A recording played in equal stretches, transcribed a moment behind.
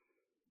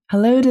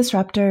Hello,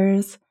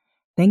 disruptors.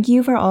 Thank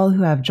you for all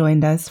who have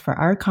joined us for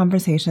our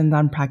conversations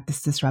on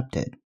Practice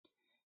Disrupted.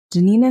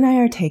 Janine and I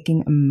are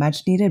taking a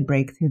much-needed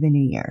break through the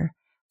new year,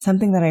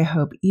 something that I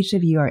hope each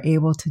of you are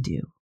able to do.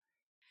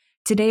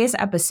 Today's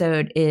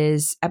episode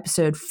is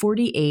episode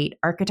 48,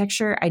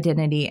 Architecture,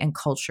 Identity, and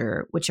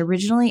Culture, which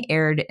originally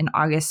aired in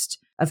August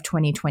of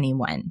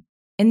 2021.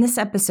 In this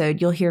episode,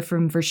 you'll hear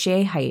from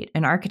Vershey Height,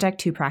 an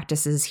architect who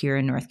practices here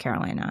in North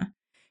Carolina.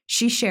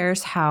 She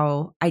shares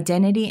how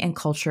identity and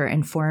culture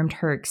informed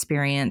her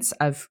experience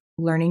of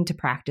learning to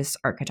practice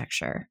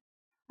architecture.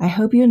 I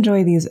hope you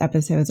enjoy these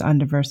episodes on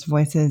diverse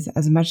voices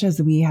as much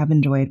as we have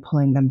enjoyed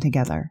pulling them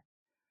together.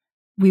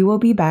 We will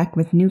be back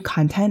with new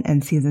content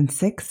in Season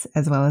 6,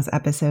 as well as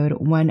Episode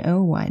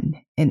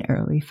 101 in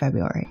early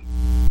February.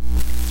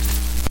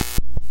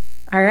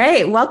 All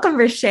right. Welcome,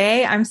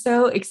 Vershey. I'm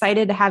so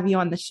excited to have you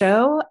on the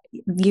show.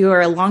 You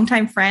are a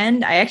longtime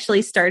friend. I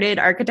actually started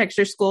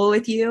architecture school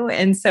with you.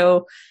 And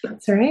so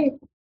that's right.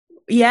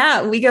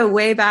 Yeah, we go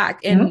way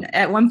back. And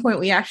At one point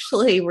we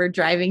actually were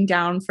driving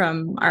down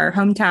from our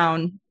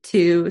hometown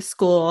to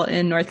school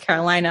in North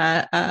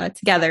Carolina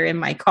together in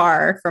my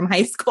car from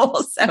high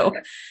school. So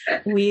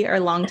we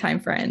are longtime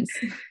friends.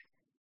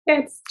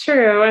 It's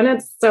true. And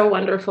it's so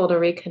wonderful to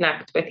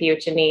reconnect with you,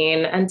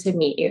 Janine, and to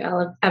meet you,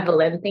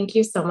 Evelyn. Thank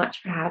you so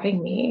much for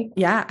having me.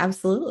 Yeah,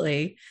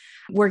 absolutely.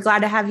 We're glad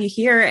to have you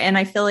here. And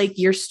I feel like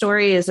your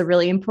story is a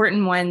really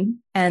important one.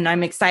 And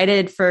I'm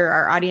excited for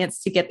our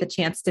audience to get the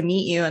chance to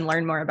meet you and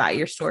learn more about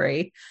your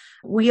story.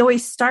 We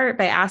always start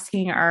by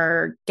asking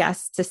our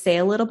guests to say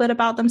a little bit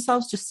about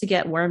themselves just to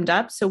get warmed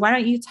up. So why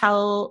don't you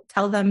tell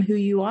them who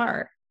you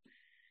are?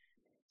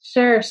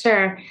 Sure.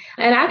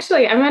 And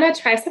actually, I'm going to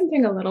try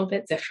something a little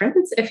bit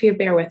different, if you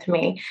bear with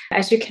me.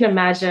 As you can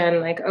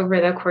imagine, like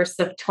over the course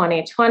of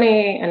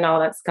 2020 and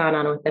all that's gone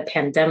on with the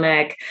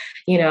pandemic,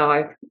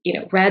 I've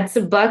read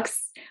some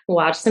books,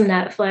 watched some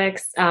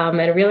Netflix,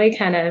 and really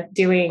kind of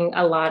doing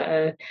a lot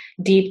of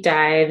deep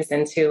dives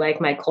into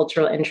like my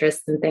cultural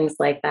interests and things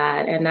like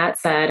that. And that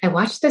said, I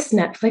watched this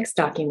Netflix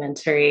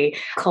documentary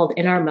called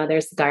In Our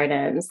Mother's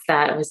Gardens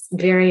that was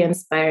very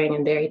inspiring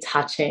and very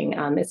touching.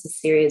 It's a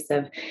series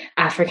of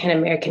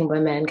African-American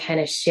women kind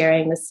of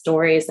sharing the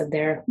stories of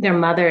their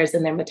mothers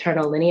and their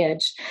maternal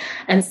lineage.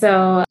 And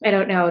so I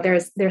don't know,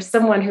 there's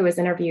someone who was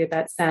interviewed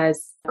that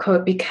says,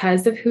 quote,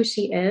 "Because of who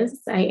she is,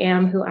 I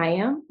am who I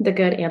am, the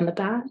good and the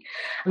bad."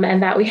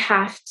 And that we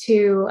have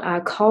to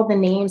call the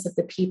names of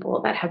the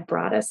people that have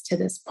brought us to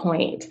this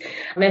point.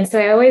 And so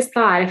I always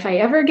thought, if I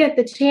ever get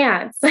the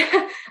chance,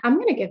 I'm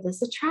going to give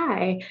this a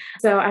try.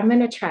 So I'm going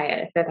to try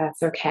it if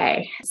that's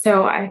okay.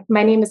 So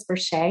my name is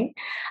Vershey.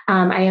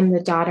 I am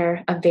the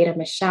daughter of Veda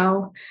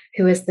Michelle,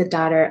 who is the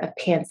daughter of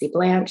Pansy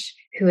Blanche,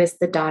 who is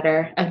the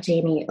daughter of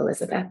Jamie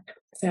Elizabeth.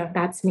 So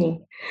that's me.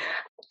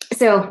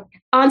 So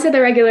on to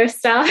the regular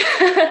stuff.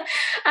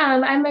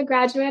 I'm a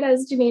graduate,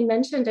 as Janine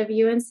mentioned, of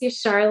UNC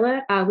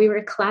Charlotte. We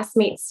were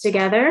classmates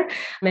together,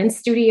 in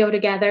studio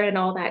together and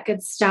all that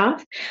good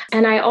stuff.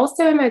 And I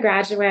also am a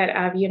graduate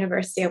of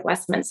University of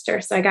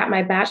Westminster. So I got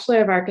my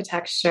Bachelor of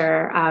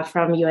Architecture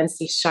from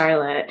UNC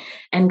Charlotte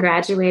and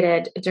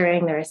graduated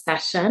during the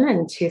recession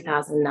in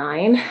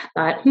 2009.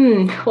 But,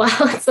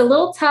 it's a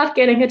little tough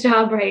getting a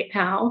job right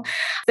now.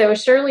 So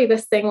surely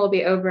this thing will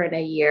be over in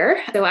a year.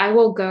 So I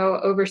will go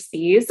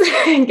overseas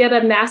and get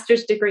a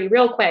master's degree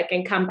real quick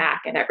and come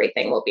back and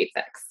everything will be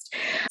fixed.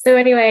 So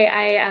anyway,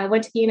 I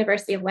went to the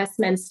University of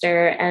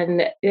Westminster,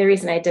 and the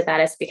reason I did that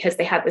is because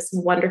they had this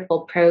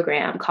wonderful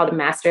program called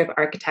Master of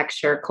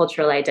Architecture,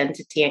 Cultural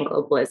Identity, and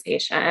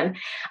Globalization.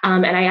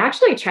 And I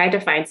actually tried to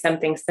find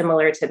something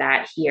similar to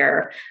that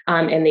here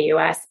in the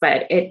US,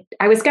 but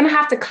I was going to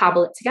have to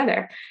cobble it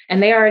together.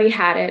 And they already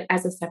had it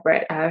as a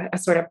separate a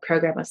sort of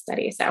program of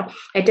study. So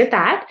I did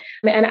that.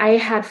 And I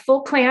had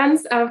full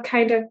plans of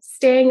kind of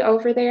staying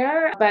over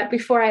there. But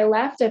before I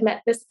left, I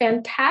met this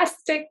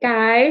fantastic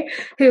guy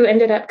who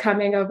ended up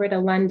coming over to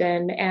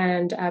London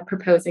and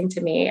proposing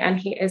to me. And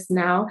he is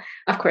now,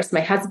 of course,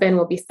 my husband.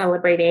 Will be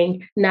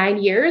celebrating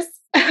 9 years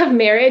of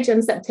marriage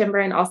in September,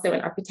 and also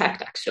an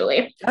architect,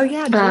 actually. Oh,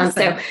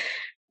 yeah.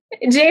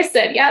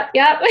 Jason, yep.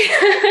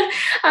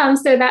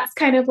 So that's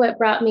kind of what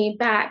brought me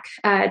back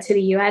to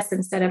the US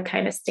instead of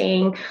kind of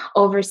staying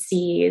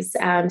overseas.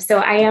 So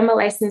I am a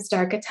licensed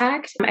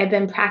architect. I've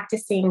been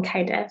practicing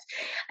I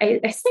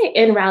say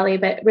in Raleigh,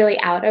 but really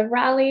out of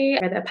Raleigh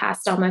for the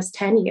past almost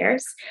 10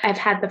 years. I've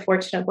had the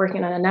fortune of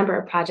working on a number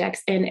of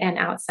projects in and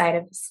outside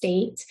of the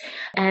state.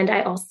 And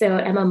I also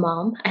am a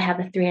mom. I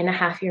have a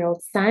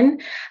 3.5-year-old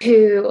son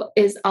who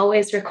is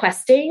always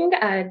requesting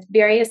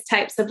various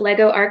types of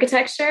Lego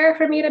architecture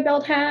for me to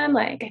build him.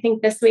 Like I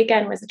think this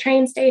weekend was a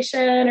train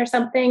station or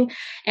something,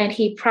 and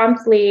he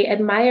promptly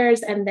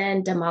admires and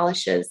then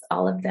demolishes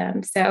all of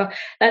them. So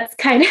that's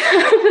kind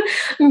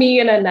of me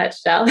in a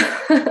nutshell.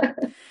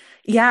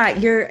 Yeah,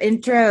 your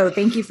intro,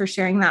 thank you for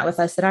sharing that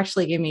with us. It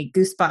actually gave me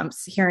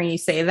goosebumps hearing you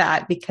say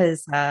that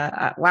because,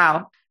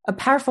 wow, a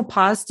powerful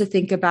pause to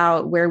think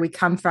about where we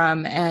come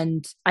from.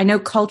 And I know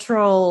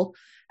cultural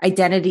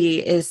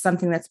identity is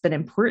something that's been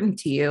important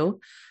to you.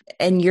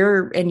 in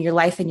your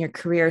life and your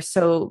career.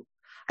 So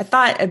I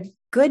thought a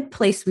good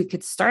place we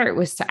could start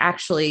was to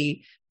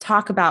actually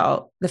talk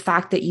about the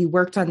fact that you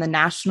worked on the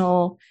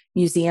National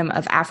Museum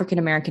of African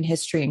American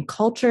History and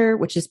Culture,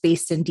 which is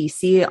based in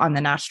DC on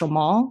the National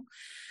Mall.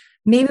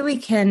 Maybe we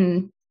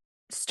can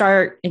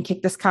start and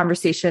kick this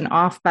conversation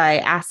off by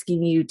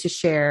asking you to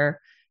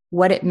share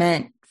what it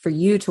meant for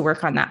you to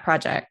work on that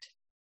project.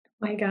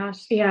 My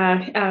gosh.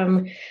 Yeah.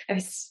 I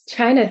was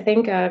trying to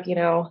think of,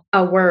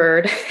 a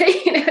word,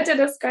 to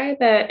describe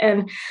it.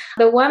 And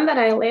the one that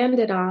I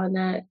landed on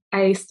that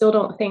I still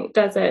don't think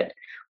does it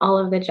all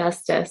of the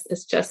justice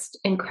is just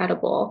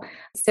incredible.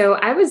 So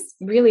I was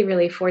really,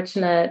 really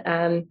fortunate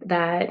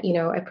that,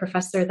 a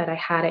professor that I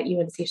had at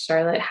UNC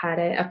Charlotte had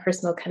a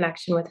personal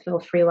connection with Phil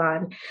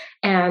Freelon.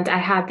 And I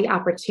had the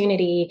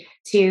opportunity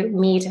to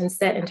meet and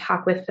sit and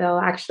talk with Phil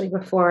actually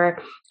before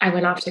I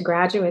went off to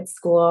graduate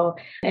school.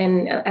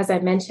 And as I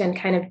mentioned,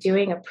 kind of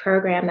doing a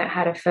program that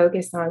had a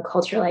focus on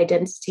cultural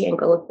identity and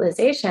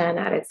globalization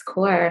at its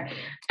core,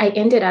 I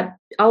ended up,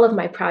 all of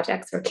my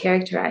projects were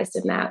characterized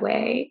in that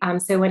way.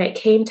 So when it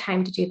came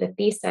time to do the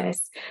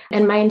thesis,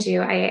 and mind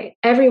you,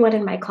 everyone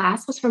in my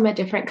class was from a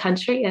different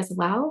country as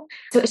well.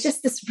 So it's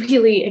just this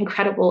really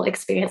incredible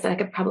experience that I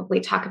could probably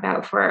talk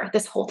about for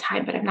this whole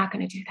time, but I'm not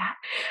going to do that.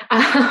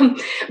 I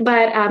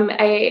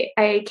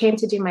came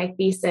to do my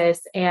thesis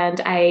and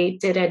I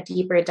did a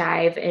deeper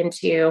dive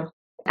into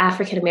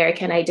African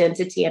American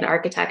identity and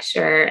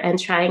architecture, and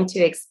trying to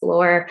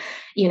explore,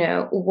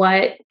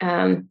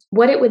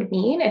 what it would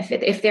mean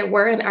if there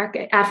were an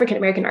African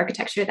American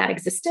architecture that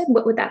existed.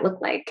 What would that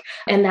look like?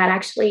 And that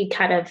actually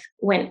kind of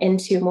went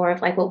into more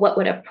of like, well, what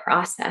would a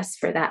process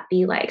for that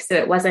be like? So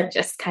it wasn't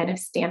just kind of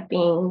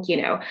stamping,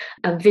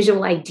 a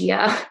visual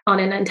idea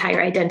on an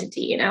entire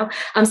identity. So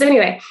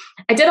anyway,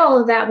 I did all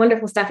of that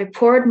wonderful stuff. I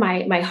poured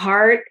my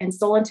heart and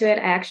soul into it.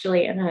 I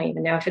don't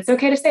even know if it's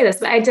okay to say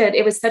this, but I did.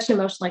 It was such an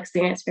emotional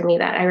experience for me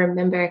that I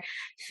remember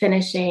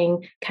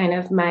finishing kind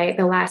of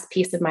the last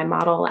piece of my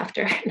model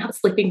after not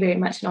sleeping very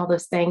much and all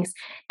those things,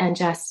 and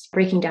just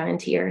breaking down in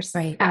tears,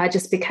 right.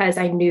 Just because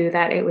I knew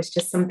that it was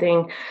just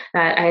something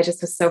that I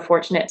just was so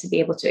fortunate to be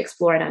able to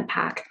explore and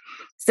unpack.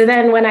 So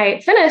then when I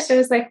finished, I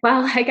was like,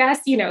 well, I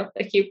guess,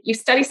 like you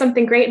study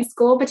something great in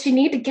school, but you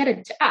need to get a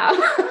job.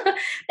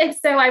 And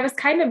so I was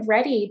kind of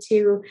ready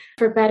to,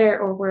 for better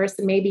or worse,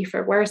 and maybe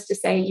for worse, to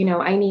say,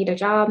 I need a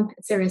job.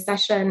 It's a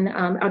recession.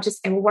 I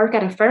will work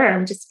at a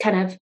firm, just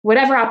kind of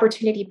whatever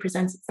opportunity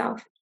presents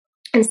itself.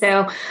 And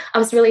so I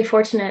was really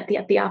fortunate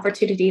that the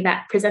opportunity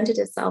that presented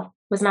itself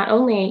was not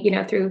only,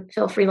 through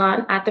Phil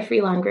Freelon at the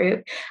Freelon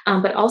Group,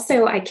 but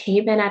also I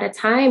came in at a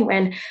time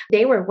when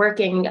they were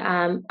working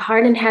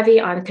hard and heavy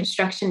on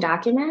construction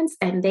documents,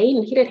 and they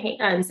needed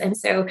hands. And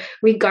so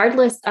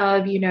regardless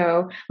of,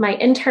 my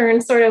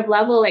intern sort of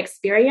level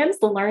experience,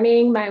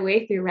 learning my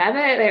way through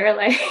Revit, they were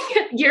like,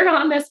 you're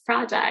on this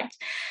project.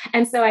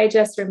 And so I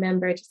just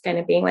remember just kind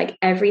of being like,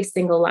 every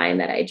single line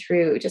that I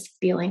drew, just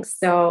feeling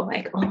so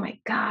like, oh my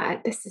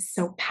God, this is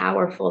so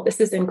powerful. This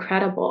is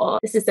incredible.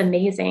 This is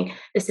amazing.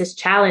 This is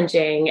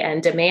challenging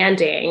and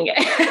demanding,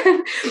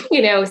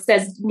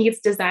 needs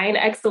design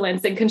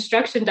excellence and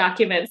construction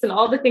documents and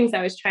all the things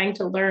I was trying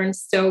to learn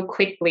so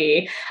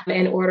quickly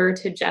in order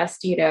to just,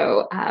 to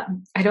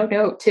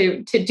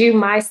do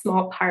my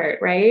small part,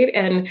 right?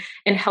 And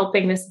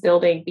helping this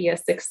building be a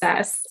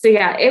success. So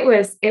yeah, it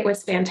was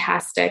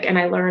fantastic. And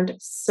I learned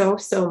so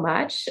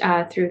much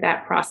through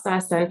that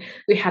process. And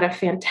we had a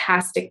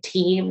fantastic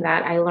team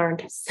that I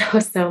learned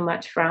so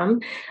much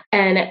from,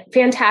 and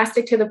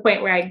fantastic to the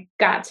point where I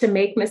got to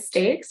make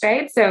mistakes,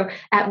 right? So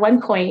at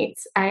one point,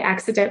 I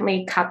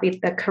accidentally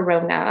copied the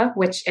corona,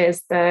 which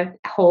is the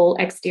whole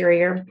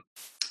exterior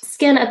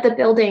skin of the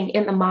building,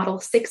 in the model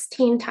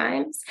 16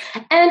 times.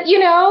 And,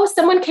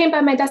 someone came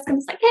by my desk and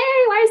was like,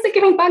 hey, why is it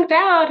getting bugged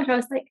out? And I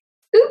was like,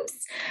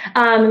 oops.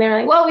 And they're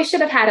like, well, we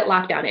should have had it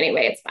locked down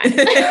anyway. It's fine.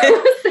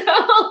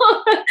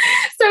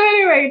 So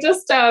anyway,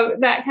 just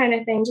that kind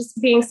of thing,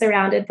 just being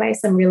surrounded by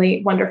some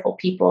really wonderful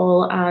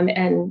people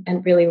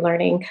and really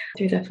learning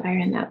through the fire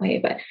in that way.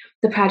 But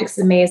the project's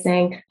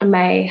amazing.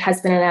 My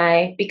husband and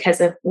I, because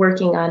of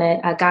working on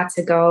it, got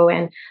to go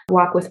and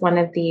walk with one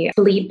of the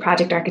lead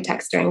project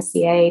architects during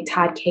CA,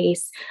 Todd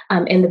Case,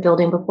 in the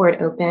building before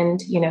it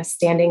opened,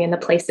 standing in the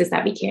places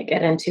that we can't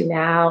get into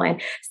now,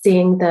 and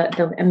seeing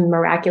the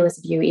miraculous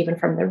view even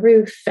from the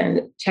roof,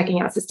 and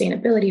checking out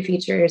sustainability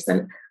features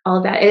and all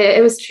of that.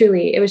 It was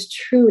truly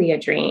a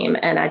dream.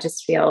 And I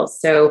just feel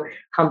so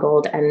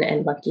humbled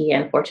and lucky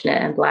and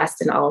fortunate and blessed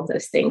and all of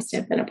those things to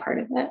have been a part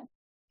of it.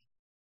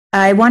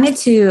 I wanted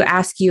to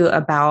ask you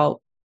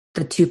about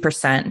the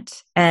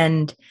 2%,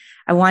 and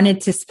I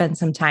wanted to spend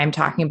some time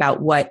talking about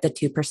what the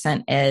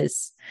 2%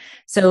 is.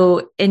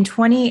 So I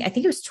think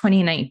it was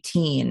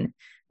 2019,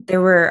 there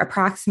were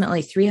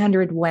approximately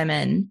 300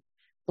 women,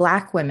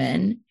 Black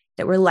women,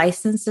 that were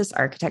licensed as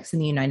architects in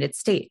the United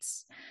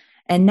States.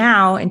 And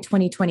now in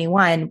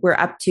 2021, we're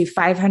up to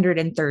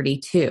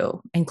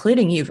 532,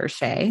 including you,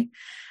 Vershey.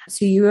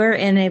 So you are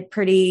in a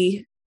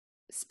pretty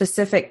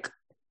specific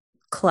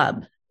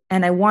club.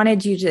 And I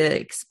wanted you to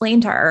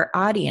explain to our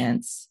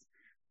audience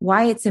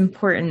why it's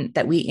important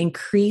that we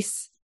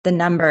increase the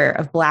number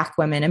of Black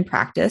women in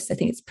practice. I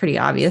think it's pretty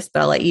obvious,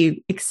 but I'll let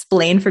you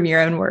explain from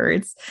your own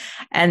words.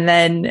 And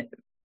then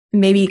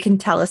maybe you can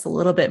tell us a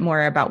little bit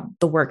more about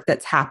the work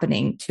that's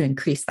happening to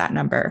increase that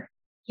number.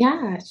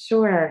 Yeah,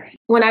 sure.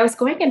 When I was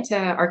going into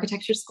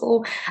architecture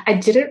school, I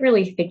didn't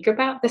really think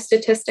about the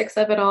statistics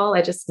of it all.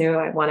 I just knew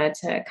I wanted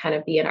to kind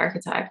of be an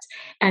architect.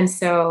 And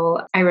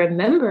so I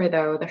remember,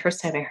 though, the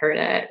first time I heard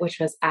it, which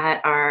was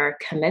at our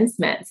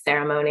commencement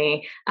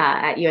ceremony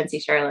at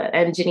UNC Charlotte.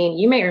 And Janine,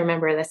 you may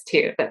remember this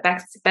too, but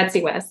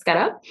Betsy West got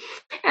up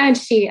and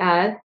she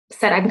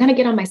said, I'm going to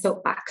get on my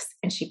soapbox.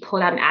 And she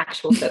pulled out an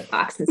actual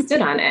soapbox and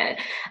stood on it,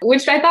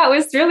 which I thought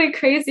was really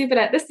crazy, but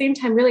at the same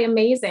time, really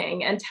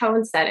amazing and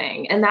tone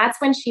setting. And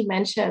that's when she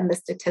mentioned the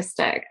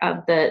statistic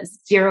of the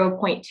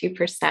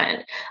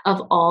 0.2%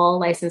 of all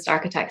licensed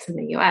architects in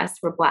the US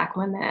were Black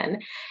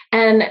women.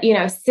 And,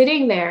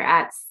 sitting there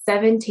at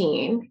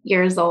 17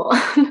 years old,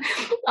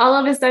 all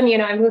of a sudden,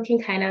 I'm looking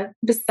kind of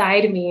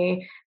beside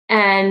me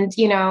and,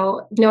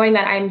 knowing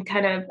that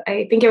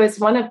I think it was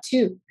one of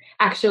two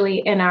actually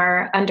in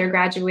our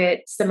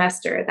undergraduate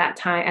semester at that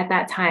time,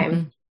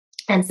 mm-hmm.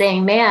 and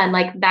saying, man,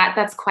 like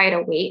that's quite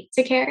a weight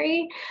to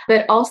carry,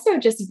 but also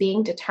just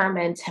being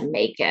determined to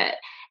make it.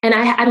 And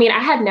I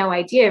had no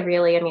idea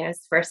really. I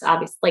was first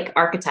obviously like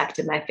architect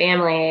in my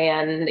family,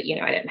 and,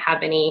 I didn't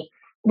have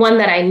anyone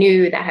that I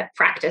knew that had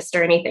practiced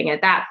or anything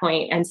at that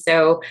point. And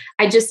so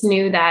I just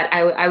knew that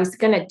I was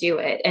going to do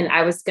it. And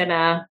I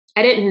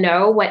didn't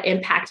know what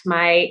impact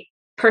my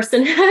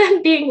person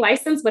being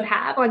licensed would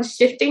have on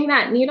shifting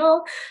that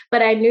needle.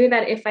 But I knew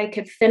that if I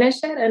could finish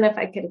it and if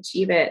I could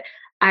achieve it,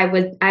 I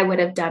would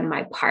have done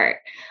my part.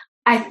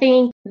 I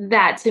think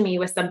that to me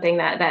was something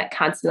that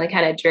constantly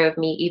kind of drove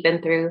me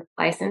even through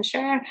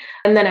licensure.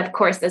 And then of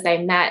course, as I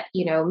met,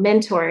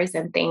 mentors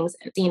and things,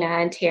 Dina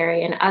and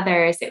Terry and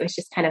others, it was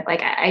just kind of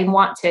like, I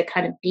want to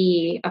kind of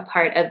be a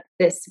part of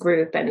this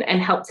group and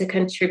help to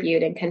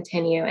contribute and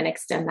continue and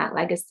extend that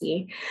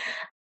legacy.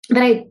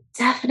 But I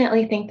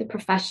definitely think the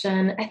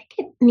profession, I think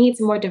it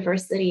needs more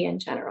diversity in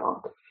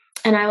general.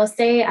 And I will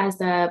say as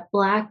a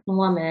Black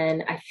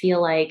woman, I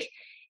feel like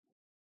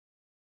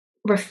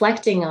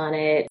reflecting on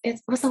it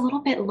was a little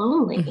bit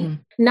lonely. Mm-hmm.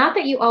 Not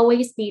that you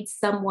always need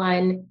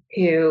someone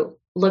who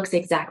looks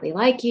exactly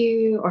like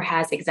you or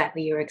has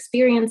exactly your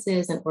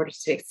experiences in order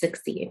to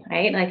succeed,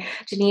 right? Like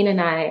Janine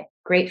and I,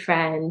 great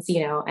friends,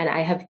 and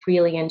I have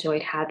really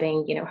enjoyed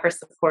having, her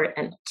support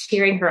and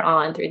cheering her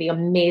on through the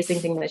amazing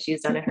thing that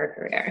she's done in her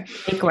career.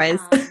 Likewise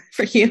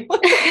for you.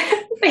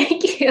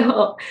 Thank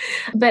you.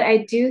 But I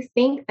do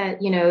think that,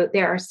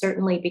 there are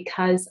certainly,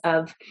 because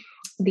of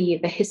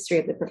the history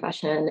of the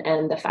profession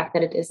and the fact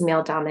that it is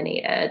male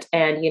dominated.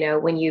 And,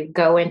 when you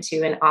go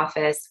into an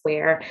office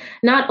where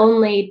not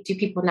only do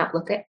people not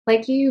look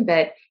like you,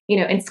 but,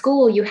 in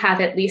school, you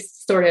have at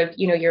least sort of,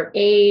 your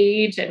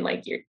age and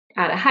like you're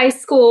out of high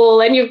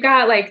school and you've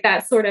got like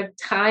that sort of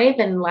time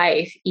in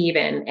life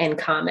even in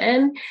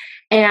common.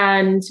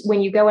 And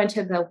when you go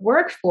into the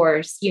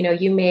workforce,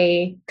 you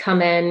may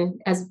come in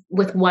as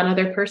with one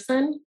other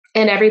person,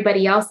 and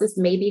everybody else is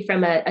maybe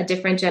from a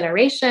different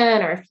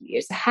generation or a few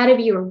years ahead of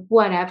you or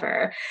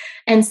whatever.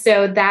 And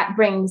so that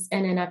brings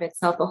in and of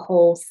itself a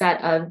whole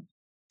set of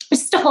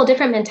just a whole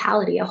different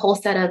mentality, a whole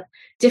set of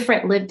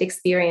different lived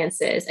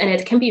experiences. And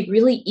it can be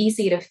really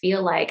easy to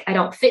feel like I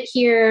don't fit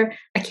here.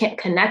 I can't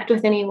connect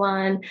with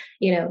anyone.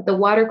 The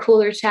water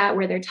cooler chat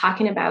where they're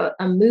talking about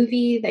a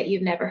movie that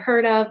you've never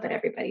heard of, but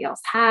everybody else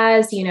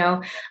has,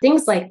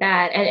 things like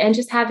that. And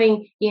just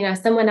having,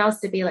 someone else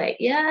to be like,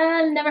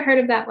 yeah, I've never heard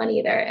of that one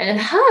either. And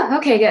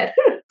okay, good.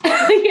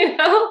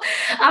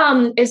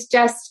 It's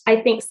just, I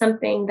think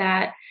something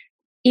that,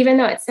 even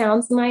though it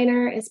sounds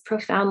minor, is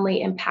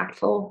profoundly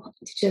impactful.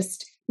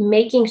 Just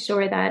making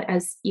sure that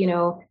as,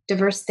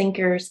 diverse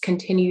thinkers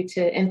continue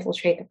to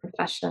infiltrate the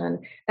profession,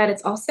 that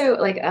it's also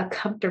like a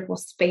comfortable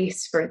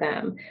space for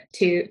them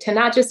to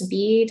not just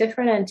be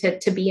different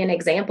and to be an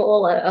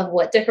example of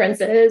what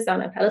difference is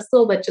on a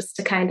pedestal, but just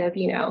to kind of,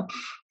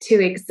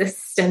 to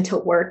exist and to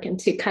work and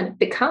to kind of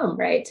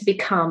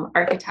become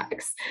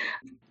architects.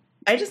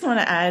 I just want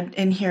to add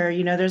in here,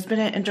 there's been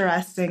an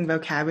interesting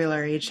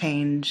vocabulary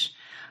change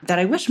that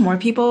I wish more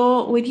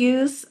people would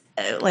use,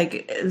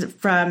 like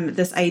from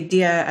this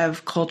idea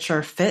of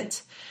culture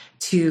fit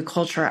to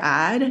culture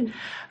add,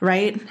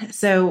 right?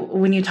 So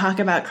when you talk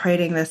about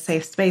creating this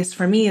safe space,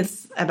 for me,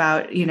 it's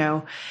about,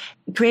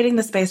 creating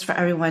the space for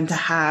everyone to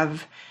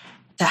have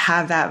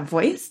that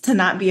voice, to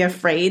not be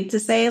afraid to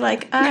say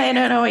like, I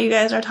don't know what you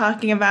guys are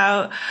talking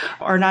about,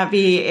 or not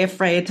be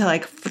afraid to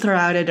like throw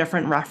out a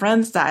different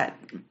reference that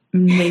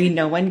maybe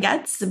no one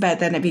gets, but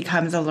then it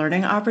becomes a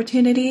learning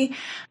opportunity.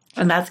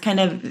 And that's kind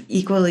of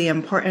equally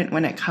important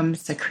when it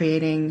comes to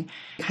creating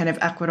kind of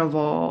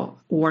equitable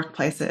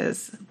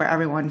workplaces where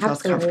everyone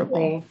feels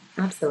comfortable.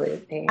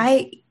 Absolutely.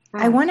 I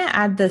want to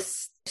add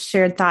this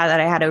shared thought that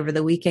I had over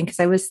the weekend, because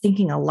I was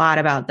thinking a lot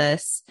about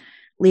this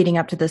leading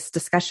up to this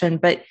discussion.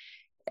 But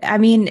I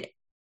mean,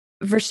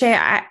 Vershey,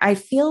 I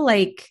feel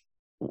like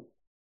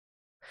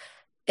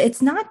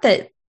it's not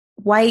that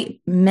white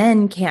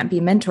men can't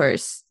be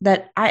mentors,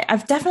 that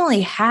I've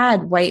definitely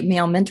had white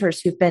male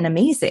mentors who've been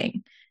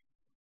amazing.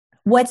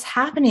 What's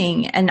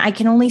happening, and I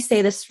can only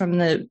say this from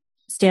the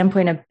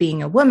standpoint of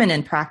being a woman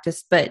in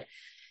practice, but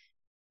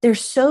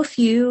there's so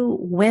few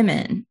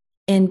women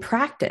in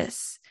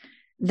practice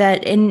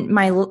that in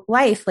my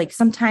life, like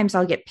sometimes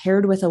I'll get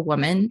paired with a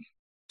woman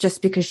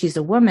just because she's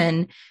a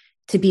woman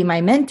to be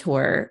my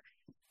mentor,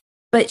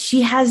 but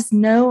she has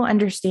no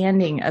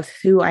understanding of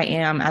who I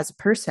am as a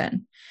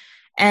person.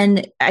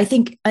 And I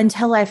think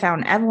until I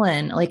found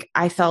Evelyn, like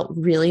I felt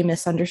really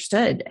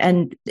misunderstood.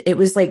 And it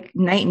was like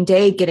night and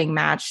day getting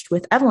matched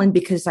with Evelyn,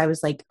 because I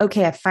was like,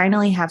 okay, I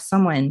finally have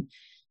someone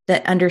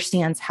that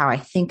understands how I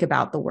think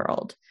about the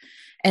world.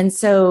 And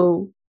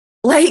so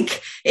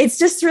like, it's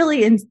just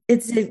really,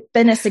 it's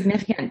been a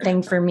significant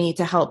thing for me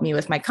to help me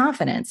with my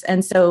confidence.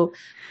 And so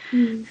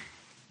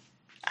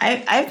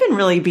I've been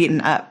really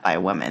beaten up by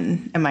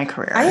women in my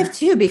career. I have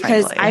too,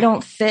 because frankly. I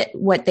don't fit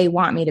what they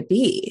want me to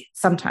be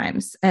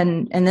sometimes.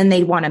 And then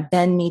they want to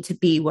bend me to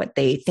be what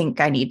they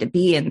think I need to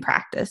be in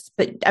practice.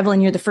 But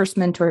Evelyn, you're the first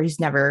mentor who's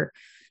never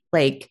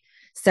like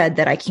said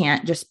that I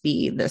can't just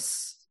be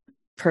this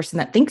person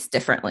that thinks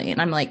differently.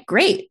 And I'm like,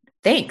 great,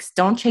 thanks.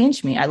 Don't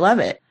change me. I love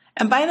it.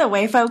 And by the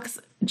way, folks,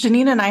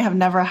 Janine and I have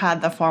never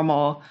had the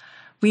formal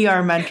we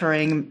are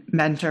menting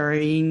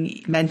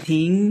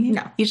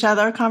each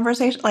other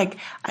conversation. Like,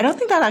 I don't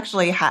think that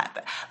actually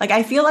happened. Like,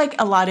 I feel like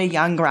a lot of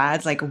young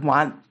grads like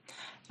want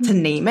to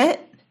name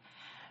it,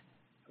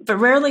 but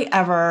rarely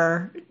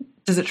ever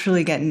does it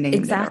truly get named.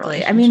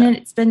 Exactly. I mean,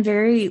 it's been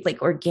very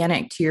like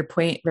organic, to your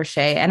point, Roche.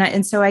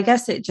 And so I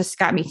guess it just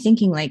got me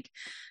thinking, like,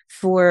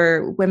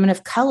 for women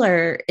of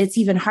color, it's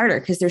even harder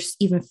because there's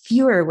even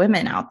fewer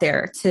women out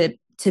there to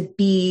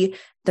be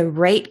the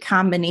right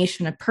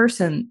combination of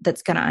person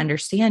that's going to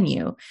understand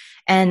you.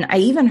 And I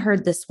even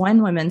heard this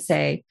one woman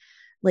say,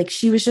 like,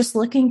 she was just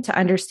looking to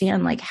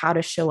understand like how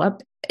to show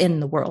up in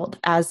the world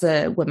as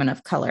a woman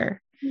of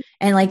color.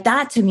 And like,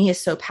 that to me is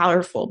so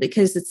powerful,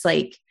 because it's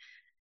like,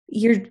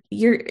 when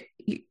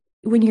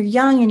you're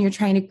young and you're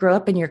trying to grow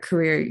up in your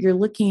career, you're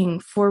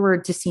looking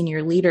forward to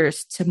senior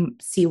leaders to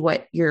see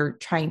what you're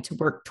trying to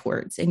work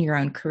towards in your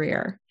own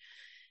career.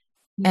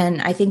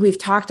 And I think we've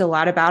talked a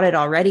lot about it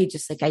already,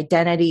 just like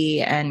identity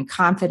and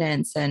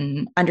confidence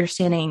and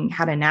understanding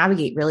how to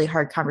navigate really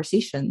hard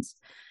conversations.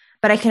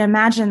 But I can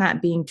imagine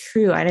that being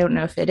true. I don't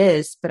know if it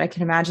is, but I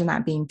can imagine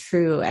that being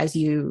true as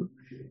you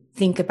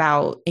think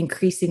about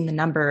increasing the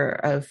number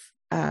of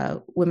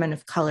women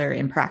of color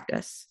in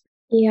practice.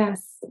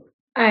 Yes,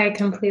 I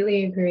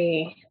completely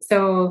agree.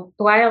 So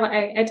while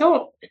I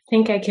don't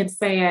think I could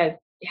say I've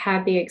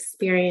had the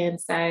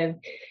experience of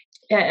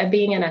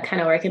being in a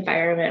kind of work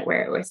environment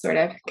where it was sort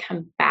of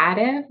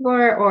combative,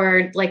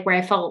 or like where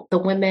I felt the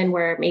women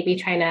were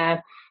maybe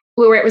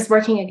where it was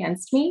working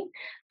against me.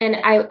 And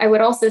I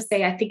would also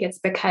say, I think it's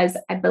because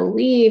I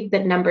believe the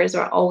numbers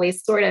are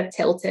always sort of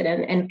tilted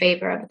in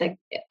favor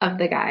of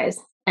the guys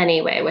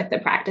anyway, with the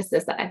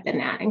practices that I've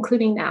been at,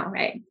 including now,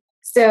 right?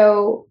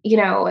 So,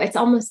 it's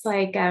almost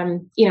like, I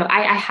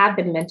have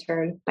been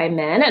mentored by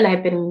men, and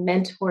I've been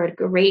mentored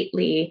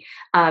greatly,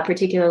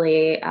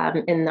 particularly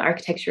in the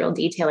architectural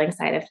detailing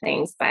side of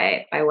things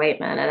by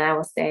white men. And I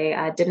will say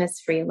Dennis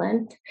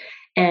Freeland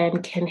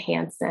and Ken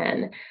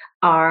Hansen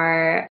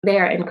are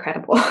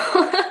incredible.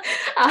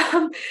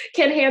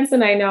 Ken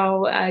Hansen, I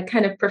know,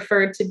 kind of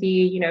preferred to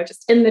be,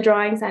 just in the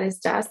drawings at his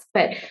desk.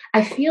 But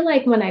I feel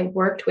like when I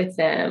worked with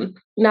them,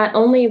 not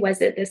only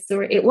was it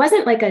it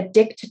wasn't like a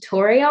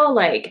dictatorial,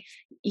 like,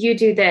 you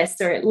do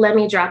this, or let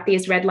me drop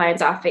these red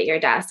lines off at your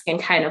desk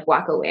and kind of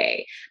walk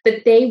away.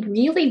 But they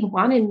really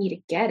wanted me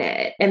to get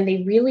it. And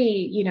they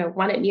really,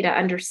 wanted me to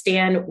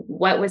understand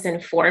what was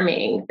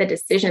informing the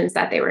decisions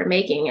that they were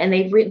making. And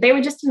they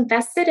were just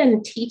invested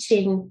in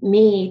teaching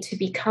me to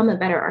become a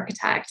better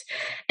architect.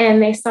 And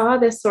they saw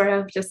this sort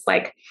of just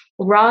like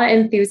raw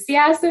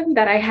enthusiasm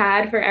that I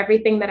had for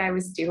everything that I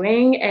was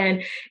doing.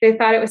 And they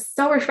thought it was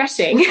so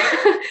refreshing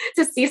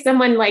to see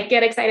someone like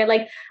get excited,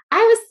 like, I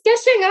was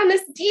sketching on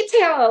this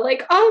detail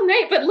like all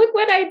night, but look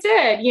what I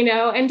did,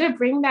 and to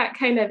bring that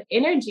kind of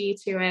energy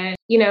to it,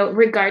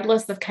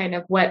 regardless of kind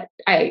of what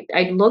I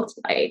looked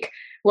like,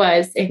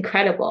 was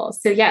incredible.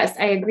 So yes,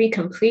 I agree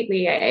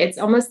completely. It's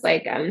almost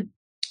like,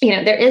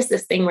 there is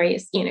this thing where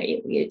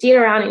you deal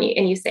around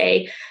and you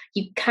say,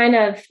 you kind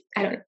of,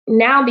 I don't know,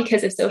 now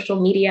because of social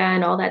media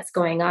and all that's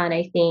going on,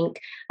 I think,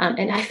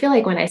 and I feel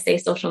like when I say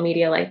social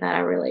media like that, I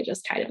really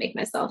just try to make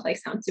myself like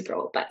sound super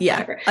old, but yeah,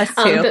 whatever. Us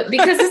too. But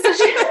because it's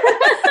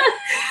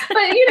but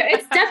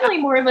it's definitely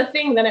more of a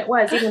thing than it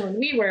was even when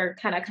we were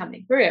kind of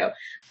coming through.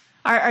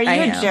 Are you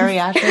a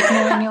geriatric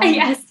millennial?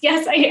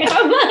 Yes, I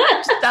am.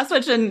 That's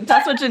what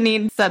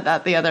Janine said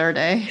that the other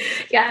day.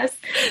 Yes.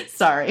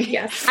 Sorry.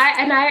 Yes.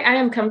 I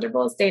am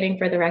comfortable stating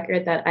for the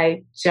record that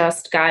I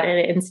just got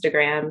an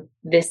Instagram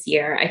this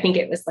year. I think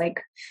it was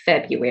like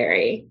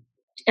February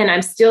And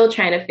I'm still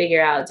trying to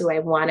figure out, do I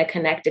want to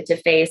connect it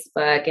to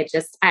Facebook?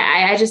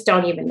 I just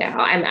don't even know.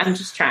 I'm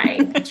just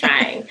trying.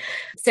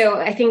 So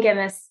I think in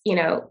this,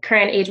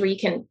 current age where you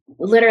can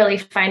literally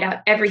find out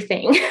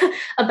everything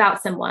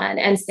about someone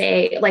and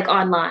say, like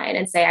online,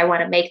 and say, I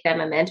want to make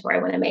them a mentor. I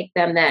want to make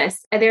them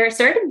this. And there are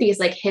certain these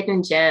like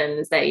hidden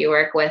gems that you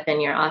work with in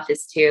your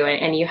office too.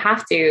 And you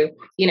have to,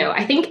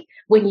 I think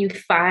when you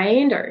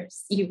find or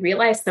you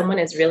realize someone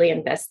is really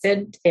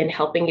invested in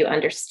helping you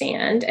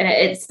understand, and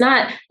it's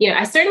not,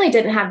 I certainly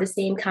didn't have the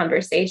same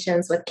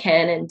conversations with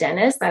Ken and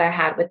Dennis that I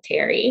had with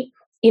Terry,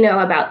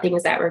 about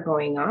things that were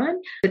going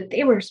on, but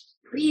they were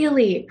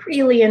really,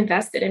 really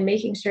invested in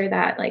making sure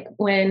that like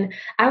when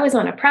I was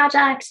on a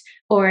project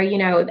or,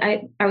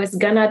 I was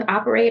gonna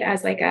operate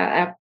as like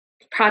a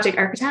project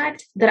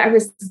architect, that I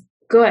was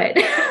good,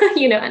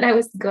 and I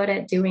was good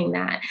at doing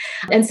that.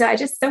 And so I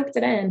just soaked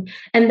it in.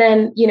 And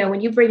then,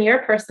 when you bring your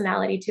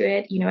personality to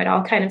it, it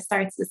all kind of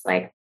starts this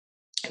like,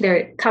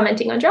 they're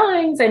commenting on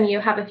drawings and you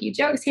have a few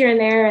jokes here and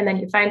there. And then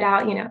you find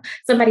out,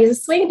 somebody's a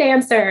swing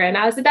dancer and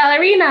I was a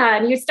ballerina,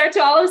 and you start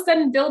to all of a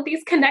sudden build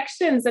these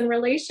connections and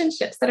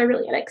relationships that are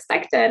really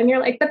unexpected. And you're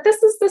like, but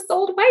this is this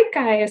old white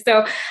guy.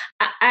 So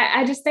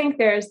I just think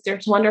there's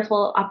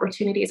wonderful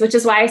opportunities, which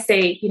is why I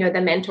say, the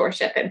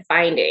mentorship and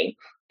finding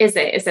is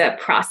a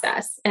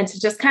process, and to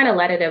just kind of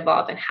let it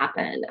evolve and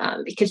happen,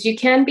 because you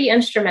can be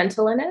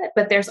instrumental in it,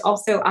 but there's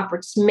also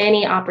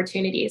many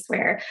opportunities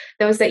where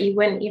those that you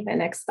wouldn't even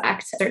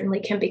expect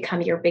certainly can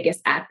become your biggest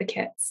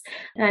advocates.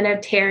 And I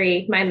know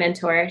Terry, my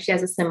mentor, she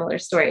has a similar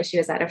story. She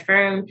was at a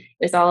firm, it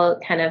was all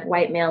kind of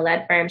white male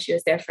led firm. She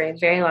was there for a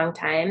very long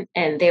time,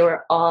 and they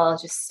were all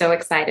just so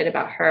excited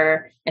about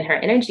her and her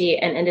energy,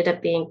 and ended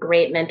up being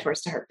great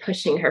mentors to her,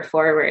 pushing her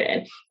forward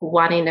and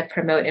wanting to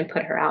promote and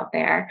put her out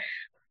there.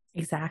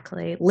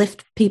 Exactly.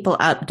 Lift people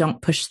up.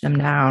 Don't push them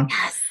down.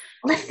 Yes.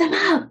 Lift them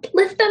up.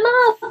 Lift them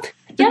up.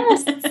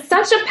 Yes.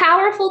 Such a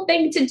powerful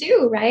thing to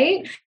do,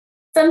 right?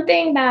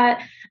 Something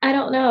that, I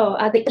don't know,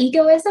 the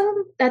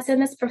egoism that's in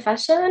this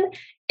profession,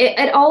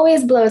 it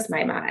always blows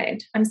my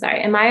mind. I'm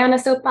sorry. Am I on a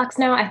soapbox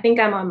now? I think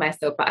I'm on my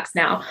soapbox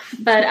now,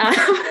 but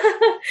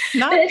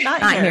not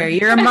here.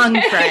 You're among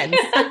friends.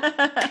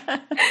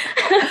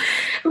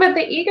 But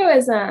the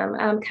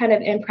egoism kind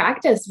of in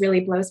practice really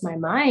blows my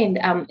mind.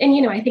 And,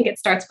 I think it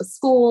starts with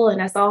school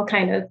and us all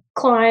kind of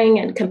clawing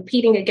and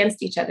competing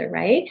against each other,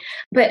 right?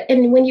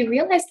 And when you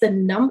realize the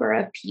number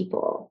of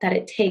people that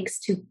it takes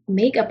to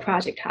make a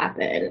project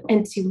happen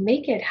and to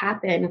make it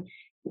happen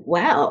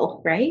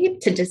well, right?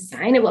 To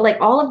design it well,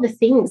 like all of the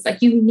things,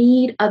 like you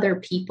need other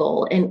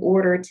people in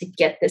order to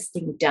get this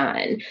thing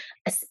done,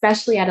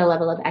 especially at a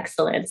level of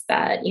excellence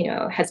that,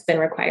 has been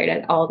required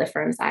at all the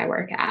firms I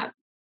work at.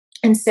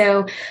 And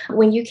so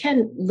when you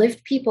can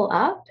lift people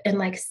up and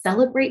like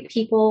celebrate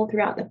people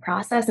throughout the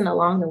process and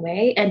along the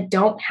way, and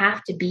don't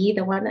have to be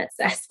the one that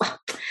says, well,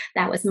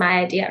 that was my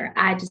idea, or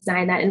I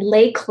designed that, and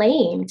lay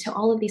claim to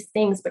all of these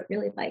things, but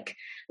really like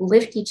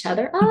lift each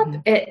other up.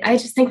 I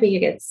just think we could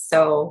get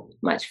so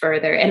much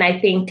further. And I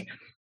think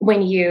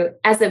when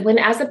as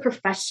a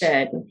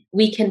profession,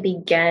 we can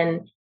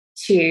begin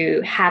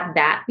to have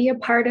that be a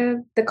part of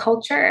the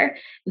culture,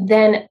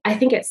 then I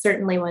think it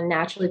certainly will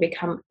naturally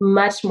become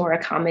much more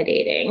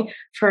accommodating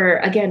for,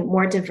 again,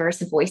 more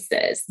diverse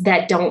voices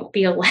that don't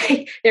feel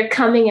like they're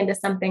coming into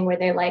something where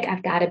they're like,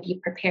 I've got to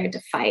be prepared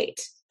to fight,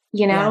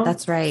 Yeah,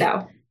 that's right.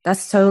 So.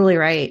 That's totally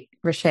right,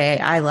 Rashay.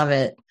 I love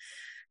it.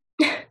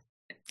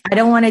 I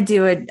don't want to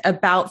do an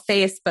about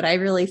face, but I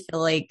really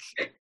feel like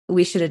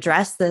we should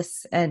address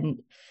this. And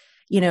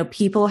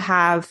people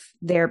have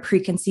their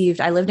preconceived,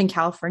 I lived in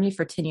California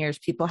for 10 years.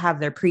 People have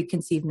their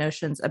preconceived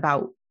notions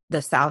about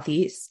the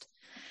Southeast.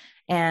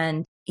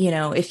 And,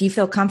 if you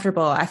feel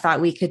comfortable, I thought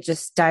we could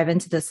just dive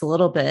into this a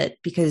little bit,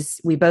 because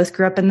we both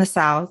grew up in the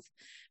South.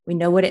 We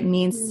know what it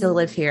means to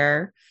live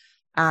here.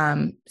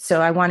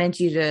 So I wanted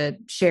you to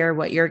share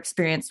what your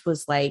experience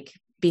was like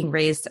being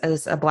raised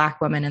as a Black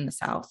woman in the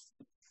South.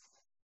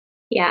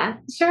 Yeah,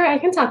 sure. I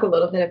can talk a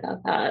little bit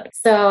about that.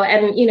 So,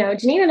 and,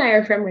 Janine and I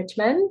are from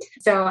Richmond.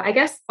 So I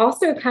guess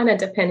also kind of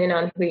depending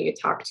on who you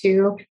talk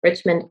to,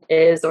 Richmond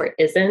is or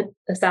isn't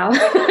the South.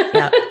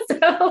 Yeah.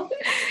 So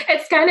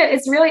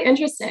it's really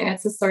interesting.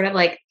 It's a sort of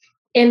like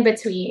in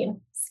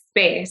between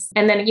space.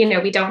 And then,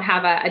 we don't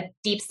have a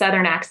deep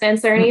Southern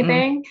accents or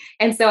anything.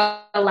 And so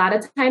a lot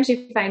of times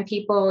you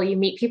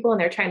meet people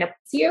and they're trying to put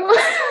you,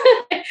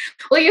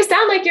 well, you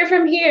sound like you're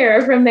from here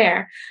or from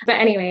there. But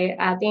anyway,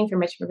 being from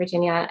Richmond,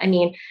 Virginia, I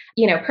mean,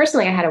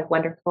 personally, I had a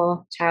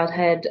wonderful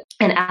childhood.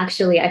 And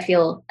actually, I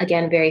feel,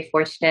 again, very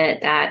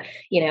fortunate that,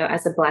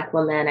 as a Black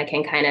woman, I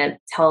can kind of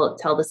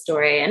tell the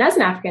story. And as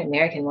an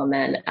African-American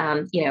woman,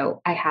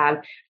 I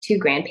have two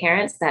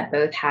grandparents that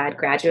both had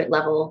graduate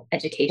level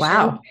education.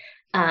 Wow.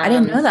 I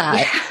didn't know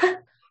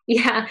that.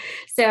 Yeah.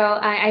 So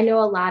I know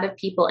a lot of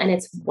people, and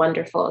it's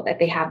wonderful that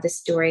they have this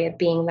story of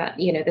being that,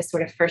 this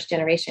sort of first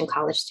generation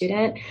college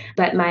student.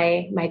 But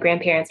my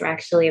grandparents were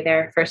actually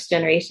their first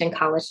generation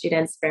college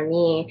students for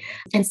me.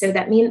 And so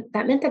that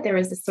meant that there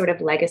was this sort of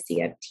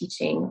legacy of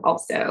teaching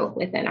also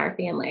within our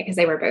family, because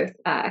they were both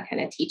kind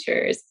of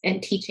teachers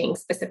and teaching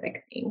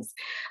specific things.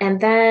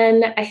 And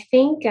then I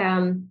think,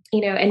 and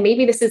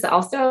maybe this is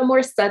also a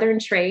more Southern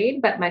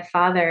trait, but my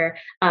father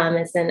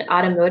is an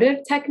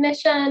automotive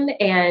technician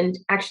and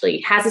actually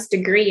has his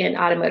degree in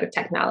automotive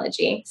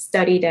technology,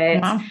 studied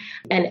it, Wow.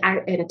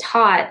 and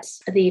taught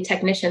the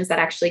technicians that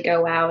actually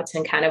go out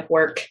and kind of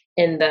work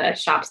in the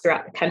shops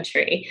throughout the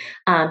country,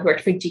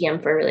 worked for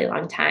GM for a really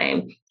long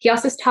time. He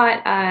also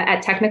taught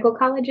at technical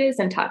colleges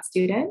and taught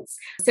students.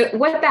 So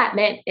what that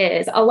meant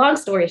is, a long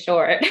story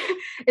short,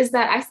 is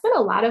that I spent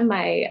a lot of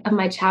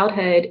my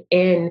childhood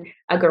in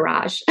a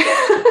garage,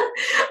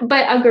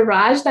 but a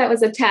garage that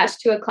was attached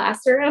to a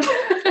classroom.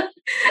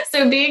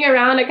 So being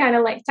around a kind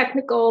of like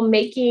technical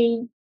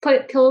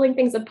pulling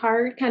things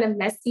apart, kind of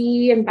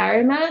messy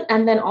environment.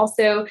 And then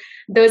also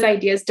those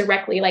ideas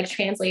directly like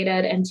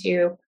translated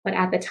into what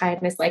at the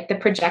time is like the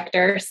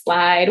projector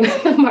slide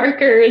with the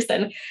markers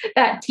and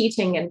that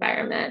teaching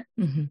environment.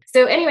 Mm-hmm.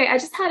 So anyway,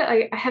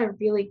 I had a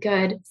really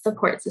good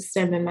support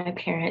system in my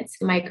parents,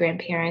 my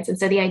grandparents. And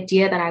so the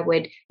idea that I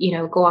would,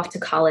 go off to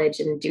college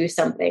and do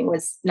something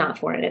was not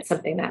foreign. It's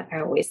something that I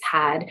always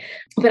had.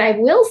 But I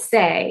will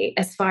say,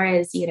 as far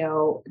as,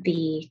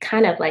 the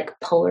kind of like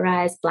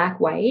polarized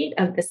black-white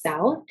of the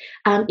South,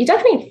 you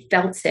definitely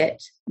felt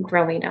it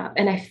growing up.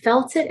 And I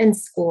felt it in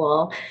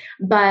school,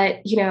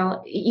 but,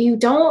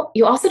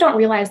 you also don't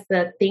realize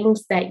the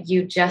things that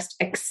you just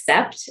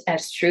accept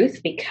as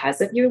truth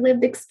because of your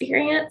lived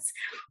experience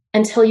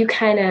until you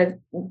kind of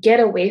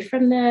get away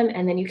from them,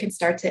 and then you can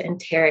start to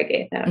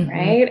interrogate them. Mm-hmm.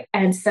 Right.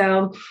 And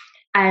so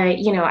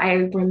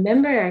I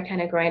remember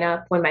kind of growing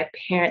up when my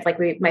parents,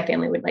 my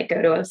family would like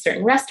go to a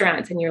certain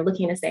restaurant, and you're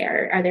looking to say,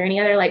 are there any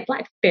other like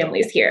Black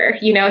families here?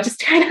 Just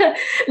trying to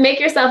make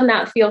yourself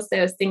not feel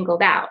so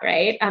singled out.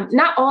 Right.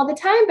 Not all the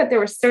time, but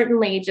there was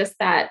certainly just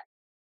that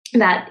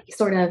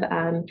sort of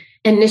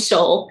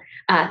initial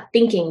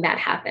thinking that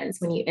happens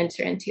when you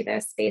enter into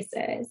those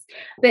spaces.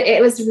 But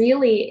it was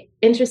really,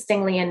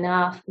 interestingly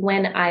enough,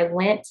 when I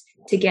went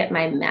to get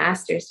my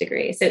master's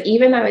degree. So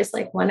even though I was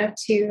like one of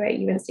two at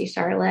UNC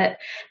Charlotte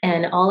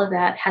and all of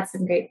that, had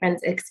some great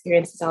friends,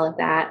 experiences, all of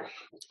that,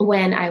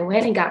 when I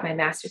went and got my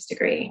master's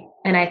degree,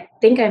 and I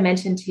think I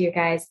mentioned to you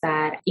guys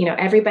that,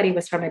 everybody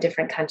was from a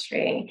different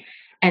country.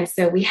 And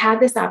so we had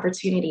this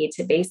opportunity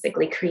to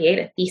basically create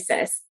a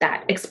thesis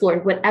that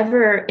explored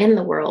whatever in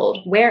the world,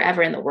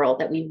 wherever in the world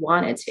that we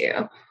wanted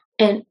to.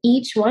 And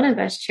each one of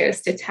us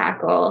chose to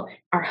tackle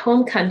our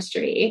home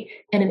country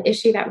and an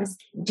issue that was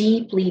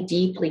deeply,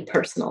 deeply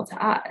personal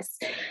to us.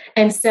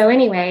 And so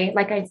anyway,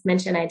 like I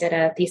mentioned, I did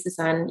a thesis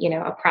on,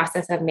 a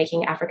process of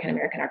making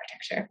African-American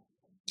architecture.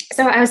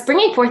 So I was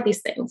bringing forth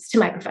these things to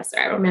my professor,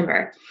 I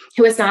remember,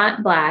 who was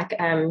not Black.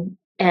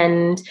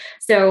 And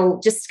so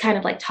just kind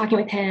of like talking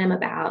with him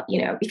about,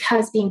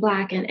 because being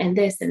Black and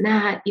this and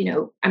that,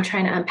 I'm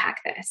trying to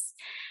unpack this.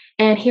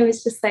 And he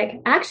was just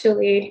like,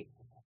 actually,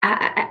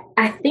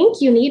 I think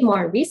you need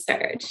more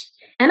research.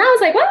 And I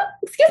was like, what?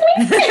 Excuse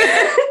me?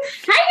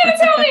 How are you going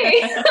to tell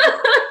me?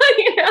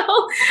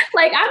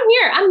 I'm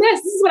here. I'm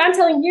this. This is what I'm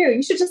telling you.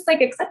 You should just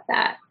accept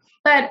that.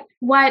 But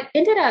what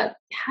ended up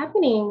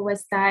happening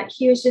was that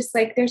he was just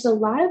like, there's a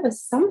lot of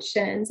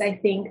assumptions, I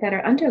think, that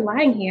are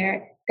underlying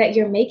here that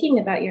you're making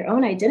about your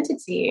own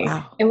identity.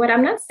 Wow. And what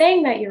I'm not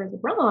saying that you're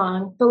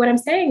wrong, but what I'm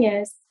saying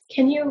is,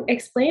 can you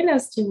explain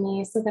those to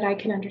me so that I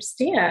can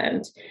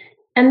understand?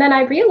 And then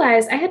I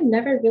realized I had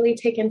never really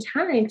taken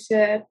time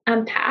to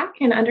unpack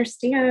and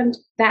understand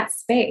that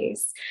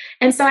space.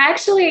 And so I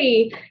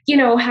actually,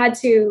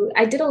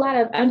 I did a lot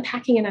of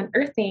unpacking and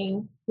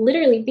unearthing,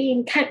 literally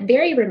being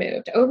very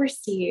removed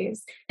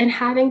overseas and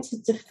having to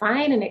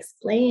define and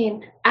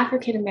explain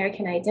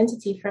African-American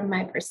identity from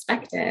my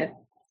perspective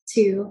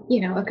to,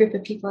 a group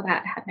of people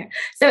that had no.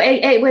 So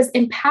it was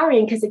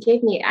empowering because it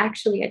gave me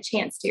actually a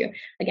chance to,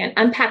 again,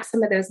 unpack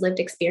some of those lived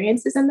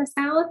experiences in the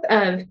South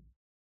of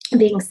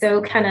being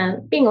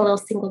being a little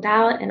singled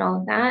out and all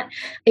of that.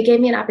 It gave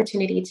me an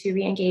opportunity to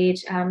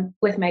re-engage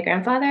with my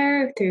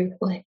grandfather through,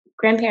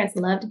 grandparents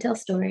love to tell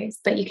stories,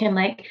 but you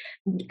can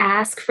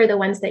ask for the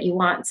ones that you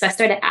want. So I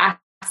started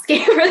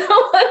asking for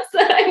the ones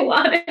that I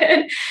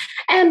wanted.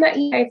 And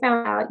I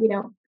found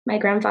out, my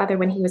grandfather,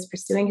 when he was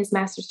pursuing his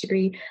master's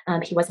degree,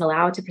 he wasn't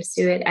allowed to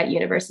pursue it at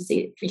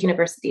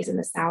universities in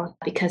the South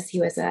because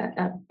he was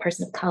a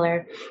person of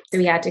color. So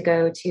he had to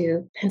go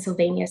to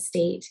Pennsylvania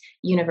State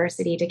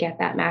University to get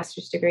that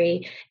master's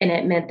degree. And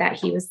it meant that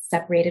he was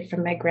separated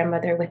from my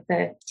grandmother with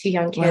the two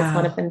young kids, wow.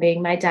 One of them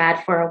being my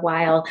dad for a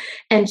while.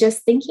 And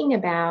just thinking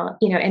about,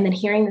 and then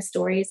hearing the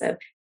stories of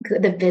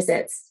the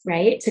visits,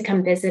 right? To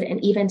come visit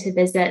and even to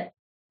visit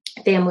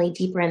family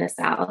deeper in the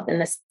South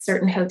and the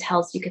certain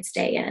hotels you could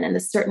stay in and the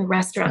certain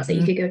restaurants mm-hmm.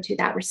 that you could go to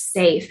that were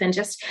safe, and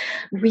just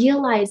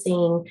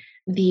realizing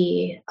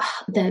the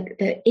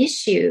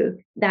issue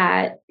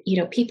that,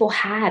 people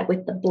had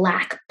with the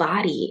Black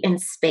body in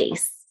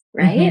space,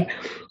 right?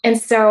 Mm-hmm. And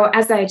so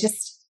as I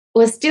just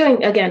was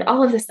doing, again,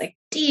 all of this like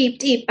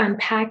deep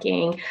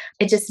unpacking,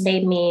 it just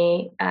made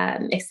me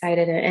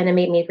excited, and it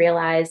made me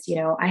realize,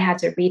 I had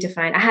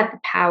the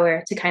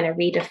power to kind of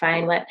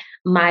redefine what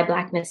my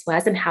Blackness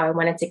was and how I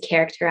wanted to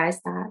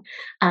characterize that.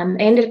 I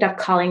ended up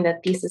calling the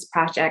thesis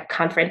project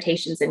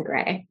Confrontations in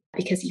Gray,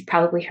 because you've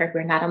probably heard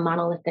we're not a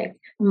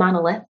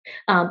monolith.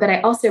 But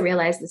I also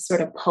realized this sort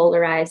of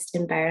polarized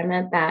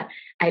environment that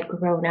I'd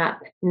grown up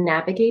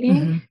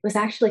navigating was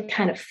actually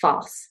kind of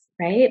false.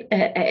 Right?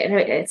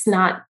 It's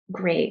not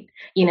great.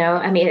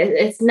 I mean,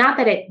 it's not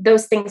that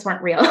those things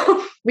weren't real.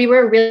 We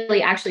were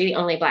really actually the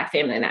only Black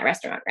family in that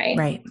restaurant. Right.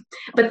 Right.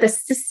 But the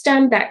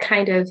system that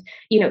kind of,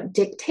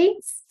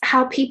 dictates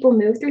how people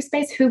move through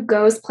space, who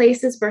goes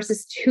places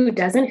versus who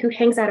doesn't, who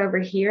hangs out over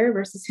here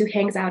versus who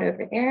hangs out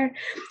over there,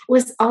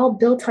 was all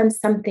built on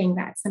something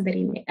that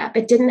somebody made up.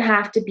 It didn't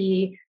have to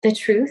be the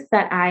truth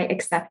that I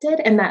accepted,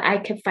 and that I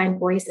could find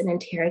voice and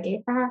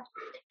interrogate that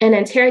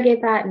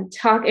and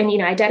talk.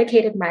 And, I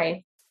dedicated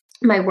my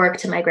work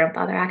to my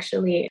grandfather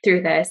actually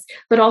through this,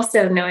 but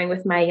also knowing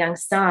with my young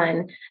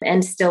son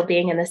and still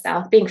being in the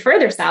South, being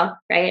further South,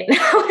 right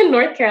now in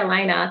North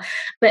Carolina,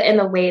 but in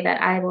the way that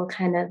I will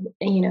kind of,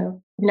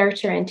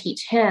 nurture and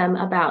teach him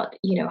about,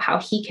 how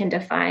he can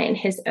define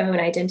his own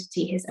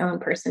identity, his own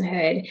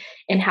personhood,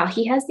 and how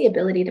he has the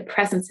ability to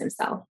presence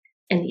himself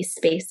in these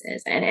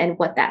spaces, and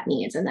what that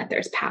means, and that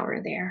there's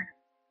power there.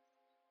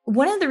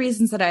 One of the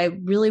reasons that I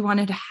really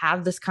wanted to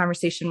have this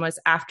conversation was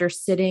after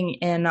sitting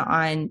in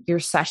on your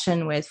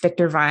session with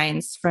Victor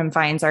Vines from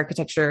Vines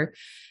Architecture.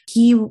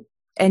 He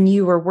and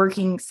you were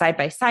working side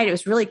by side. It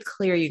was really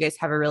clear you guys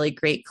have a really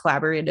great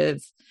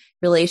collaborative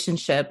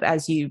relationship,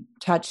 as you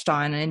touched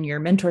on in your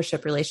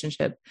mentorship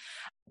relationship.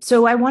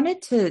 So I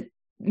wanted to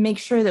make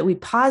sure that we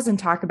pause and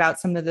talk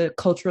about some of the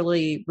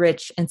culturally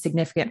rich and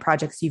significant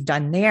projects you've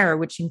done there,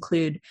 which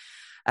include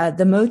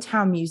the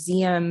Motown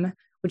Museum,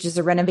 which is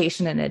a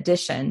renovation and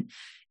addition.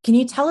 Can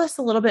you tell us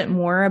a little bit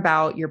more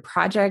about your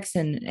projects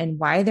and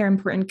why they're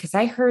important? Because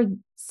I heard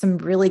some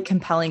really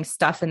compelling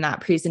stuff in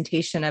that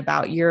presentation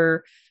about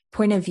your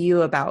point of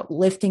view about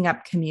lifting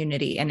up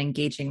community and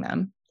engaging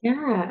them.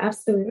 Yeah,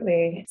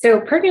 absolutely. So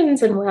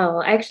Perkins and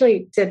Will, I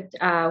actually did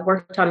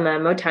worked on the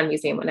Motown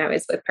Museum when I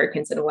was with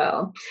Perkins and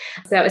Will.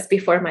 So that was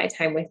before my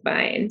time with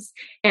Vines.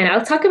 And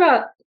I'll talk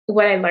about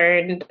what I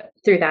learned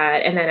through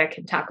that, and then I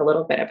can talk a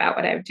little bit about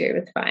what I would do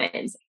with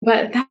Vines.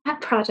 But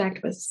that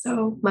project was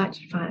so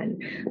much fun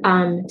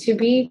to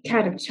be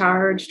kind of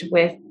charged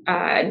with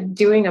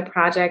doing a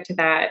project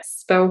that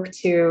spoke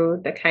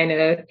to the kind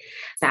of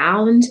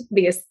sound,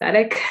 the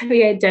aesthetic,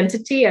 the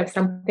identity of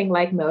something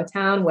like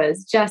Motown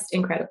was just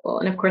incredible.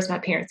 And of course, my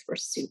parents were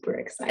super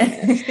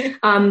excited.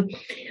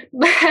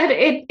 But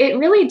it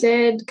really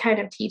did kind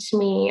of teach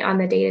me on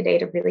the day-to-day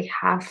to really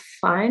have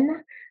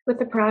fun with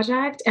the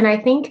project. And I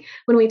think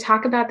when we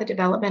talk about the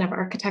development of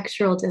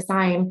architectural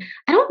design,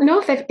 I don't know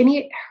if I've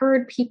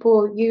heard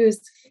people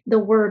use the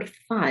word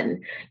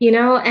fun,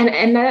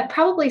 and that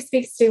probably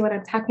speaks to what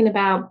I'm talking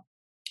about,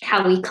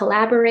 how we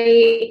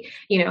collaborate,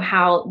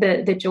 how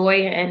the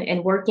joy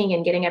and working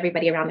and getting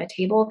everybody around the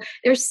table.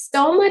 There's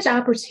so much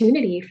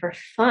opportunity for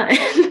fun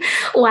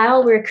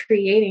while we're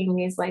creating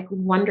these like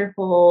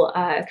wonderful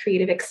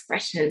creative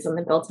expressions in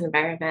the built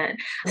environment.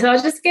 So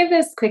I'll just give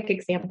this quick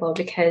example,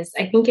 because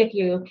I think if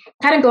you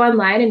kind of go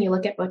online and you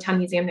look at Motown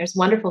Museum, there's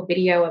wonderful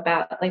video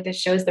about like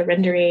this shows the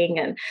rendering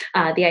and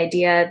the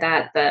idea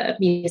that the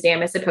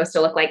museum is supposed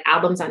to look like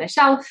albums on a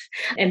shelf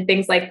and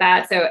things like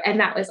that. So, and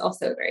that was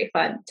also very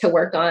fun to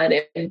work on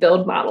and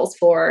build models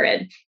for.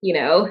 And,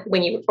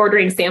 when you're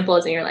ordering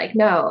samples and you're like,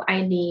 no,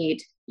 I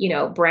need,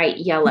 bright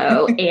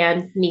yellow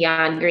and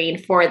neon green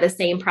for the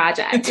same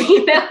project,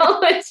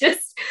 it's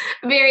just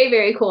very,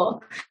 very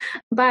cool.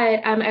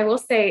 But I will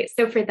say,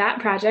 so for that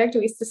project,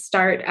 we used to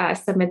start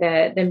some of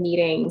the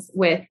meetings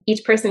with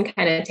each person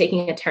kind of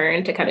taking a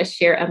turn to kind of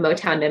share a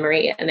Motown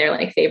memory and their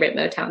like favorite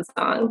Motown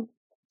song.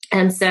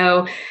 And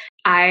so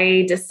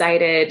I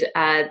decided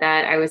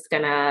that I was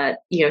gonna,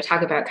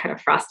 talk about kind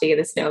of Frosty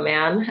the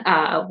Snowman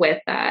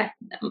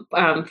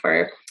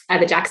for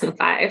the Jackson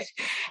 5.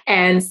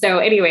 And so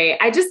anyway,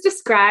 I just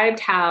described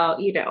how,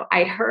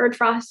 I heard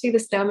Frosty the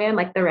Snowman,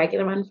 like the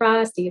regular one,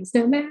 Frosty the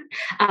Snowman,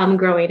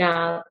 growing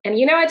up. And,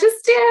 it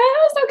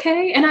was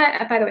okay. And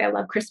I, by the way, I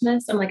love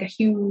Christmas. I'm like a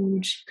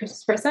huge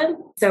Christmas person.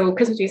 So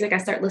Christmas music, I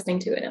start listening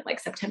to it in like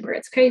September.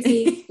 It's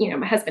crazy.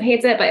 My husband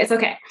hates it, but it's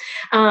okay.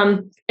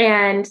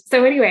 And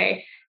so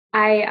anyway,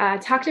 I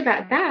talked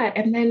about that.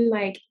 And then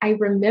I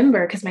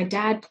remember, because my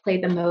dad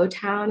played the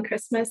Motown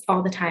Christmas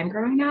all the time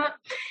growing up.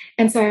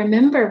 And so I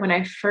remember when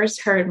I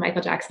first heard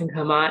Michael Jackson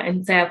come on.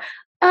 And so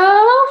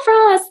oh,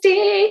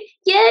 Frosty.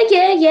 Yeah,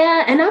 yeah,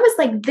 yeah. And I was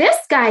like, this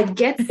guy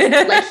gets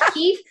it. Like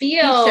he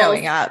feels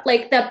showing up,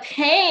 like the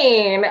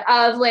pain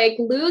of like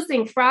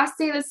losing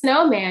Frosty the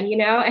Snowman, you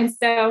know? And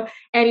so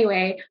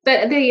anyway,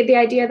 but the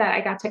idea that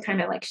I got to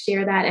kind of like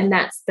share that, and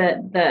that's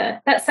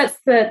that sets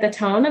the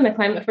tone and the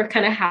climate for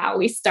kind of how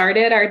we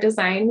started our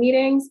design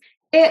meetings.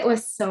 It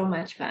was so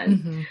much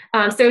fun.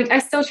 So I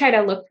still try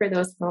to look for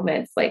those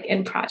moments like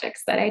in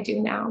projects that I do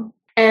now.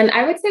 And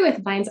I would say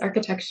with Vines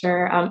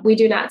Architecture, we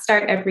do not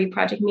start every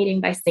project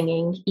meeting by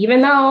singing, even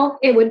though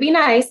it would be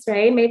nice,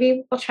 right?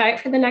 Maybe we'll try it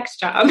for the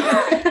next job.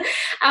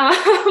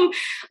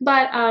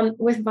 But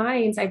with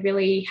Vines, I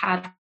really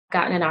have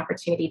gotten an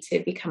opportunity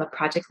to become a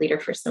project leader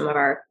for some of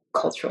our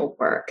cultural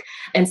work.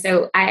 And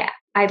so I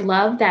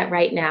love that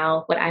right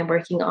now, what I'm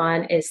working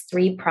on is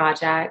 3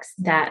 projects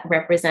that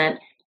represent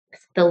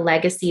the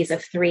legacies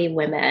of 3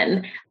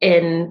 women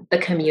in the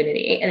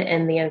community and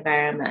in the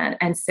environment.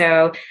 And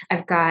so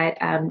I've got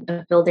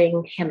a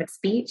building, Hammocks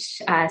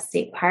Beach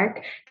State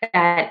Park,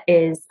 that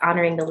is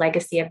honoring the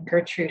legacy of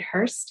Gertrude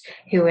Hurst,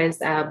 who was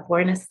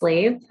born a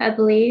slave, I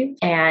believe.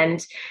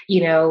 And,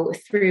 you know,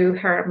 through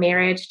her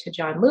marriage to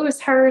John Lewis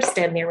Hurst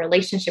and their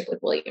relationship with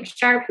William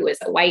Sharp, who was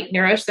a white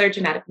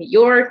neurosurgeon out of New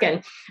York,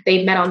 and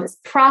they met on this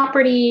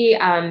property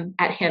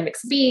at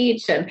Hammocks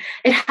Beach. And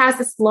it has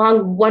this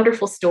long,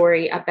 wonderful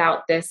story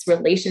about this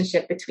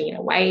relationship between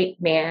a white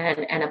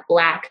man and a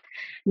Black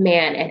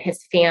man and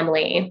his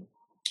family,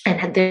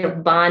 and their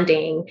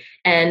bonding,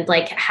 and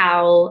like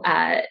how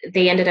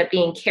they ended up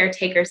being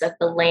caretakers of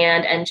the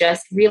land and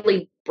just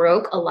really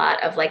broke a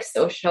lot of like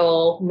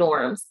social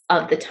norms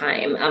of the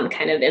time,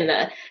 kind of in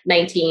the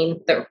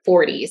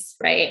 1940s,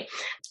 right?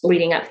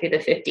 Leading up through the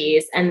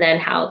 50s, and then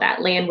how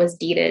that land was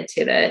deeded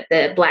to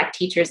the Black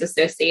Teachers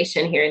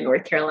Association here in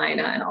North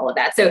Carolina and all of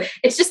that. So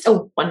it's just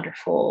a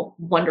wonderful,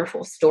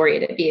 wonderful story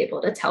to be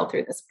able to tell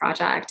through this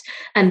project.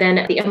 And then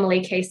at the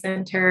Emily K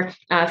Center,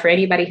 for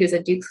anybody who's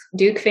a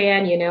Duke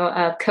fan, you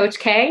know, Coach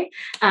K.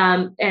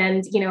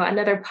 And, you know,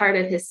 another part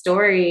of his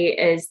story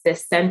is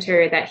this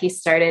center that he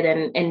started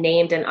and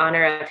named in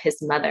honor of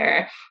his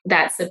mother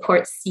that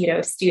supports, you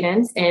know,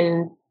 students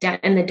in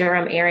the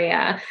Durham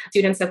area,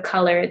 students of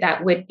color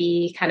that would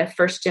be kind of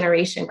first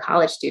generation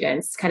college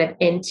students kind of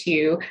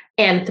into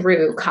and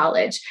through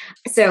college.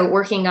 So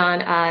working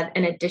on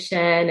an addition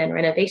and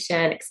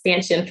renovation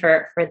expansion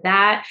for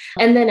that.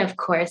 And then of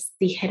course,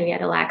 the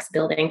Henrietta Lacks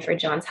building for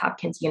Johns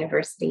Hopkins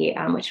University,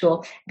 which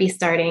will be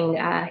starting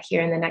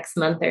here in the next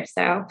month or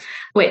so,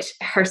 which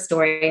her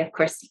story, of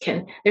course,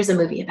 there's a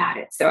movie about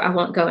it. So I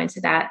won't go into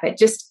that, but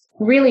just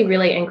really,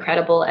 really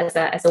incredible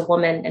as a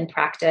woman in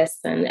practice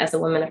and as a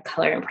woman of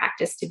color in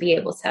practice to be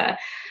able to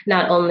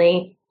not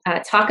only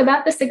talk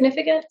about the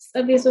significance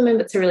of these women,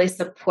 but to really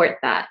support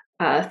that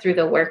through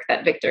the work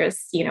that Victor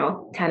is, you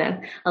know, kind of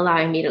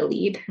allowing me to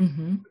lead.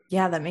 Mm-hmm.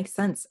 Yeah, that makes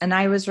sense. And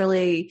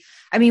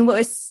what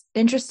was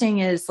interesting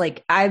is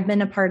like, I've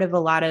been a part of a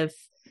lot of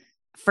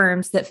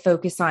firms that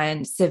focus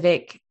on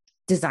civic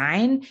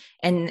design,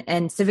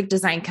 and civic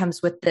design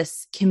comes with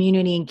this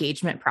community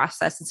engagement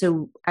process. And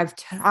so I've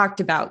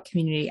talked about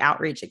community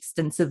outreach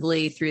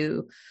extensively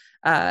through,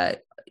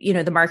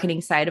 the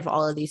marketing side of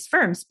all of these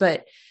firms.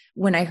 But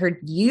when I heard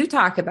you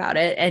talk about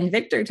it and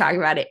Victor talk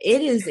about it,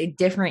 it is a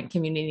different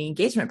community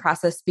engagement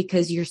process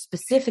because you're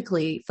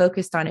specifically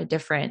focused on a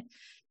different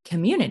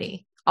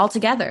community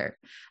altogether.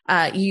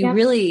 You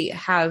really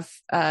have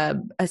a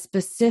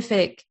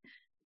specific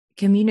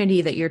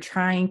community that you're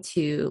trying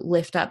to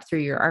lift up through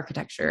your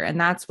architecture.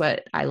 And that's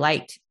what I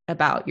liked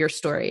about your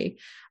story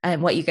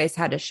and what you guys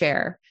had to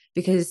share,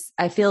 because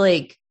I feel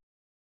like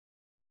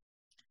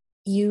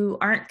you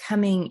aren't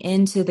coming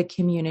into the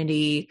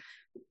community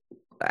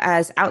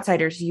as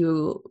outsiders.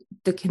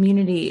 The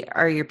community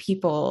are your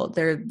people.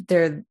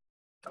 They're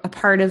a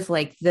part of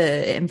like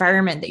the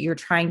environment that you're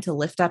trying to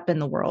lift up in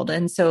the world.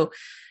 And so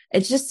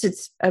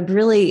it's a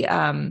really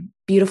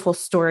beautiful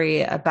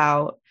story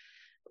about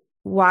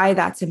why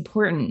that's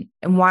important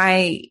and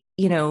why,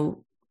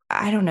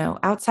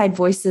 outside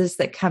voices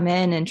that come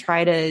in and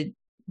try to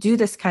do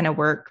this kind of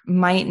work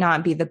might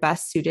not be the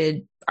best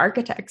suited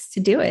architects to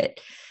do it.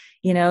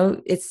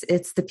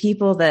 It's the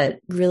people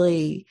that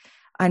really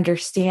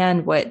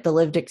understand what the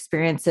lived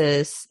experience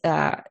is,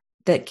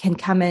 that can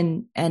come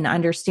in and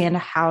understand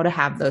how to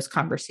have those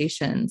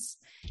conversations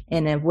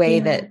in a way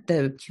that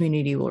the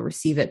community will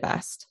receive it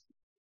best.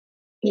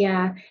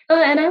 Yeah.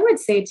 And I would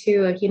say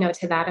too,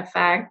 to that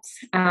effect,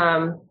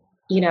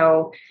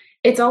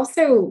 it's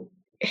also,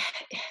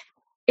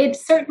 it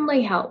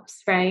certainly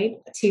helps, right?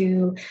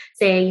 To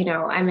say,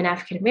 I'm an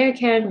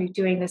African-American, we're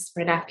doing this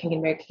for an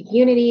African-American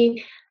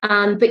community.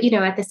 But,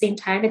 at the same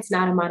time, it's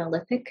not a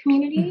monolithic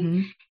community.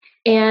 Mm-hmm.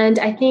 And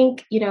I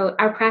think,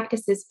 our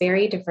practice is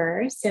very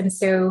diverse. And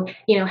so,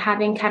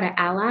 having kind of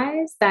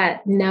allies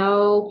that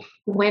know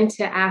when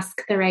to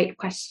ask the right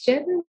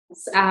questions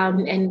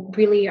and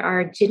really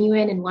are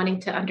genuine and wanting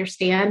to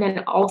understand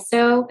and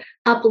also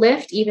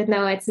uplift, even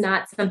though it's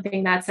not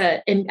something that's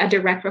a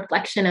direct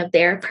reflection of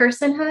their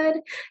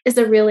personhood, is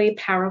a really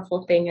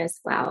powerful thing as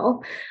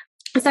well.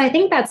 So I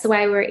think that's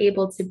why we're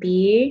able to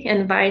be,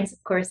 and Vines,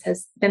 of course,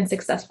 has been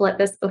successful at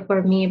this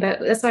before me, but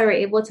that's why we're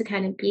able to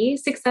kind of be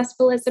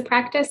successful as a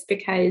practice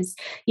because,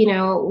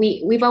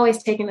 we've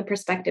always taken the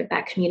perspective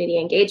that community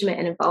engagement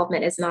and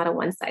involvement is not a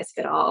one size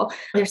fit all.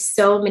 There's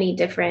so many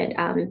different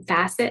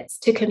facets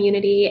to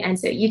community. And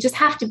so you just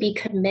have to be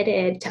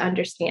committed to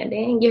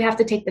understanding. You have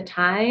to take the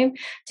time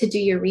to do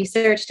your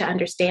research, to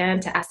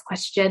understand, to ask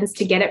questions,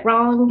 to get it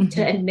wrong,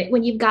 to admit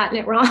when you've gotten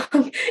it wrong,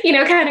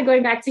 kind of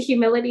going back to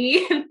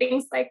humility and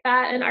things like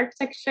that in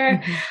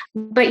architecture.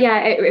 But yeah,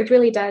 it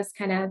really does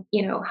kind of,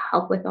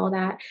 help with all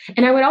that.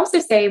 And I would also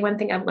say one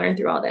thing I've learned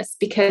through all this,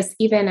 because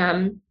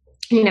even,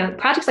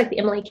 projects like the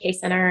Emily K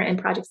Center and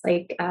projects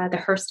like the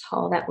Hearst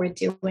Hall that we're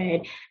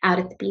doing out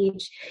at the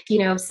beach,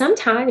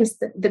 sometimes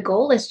the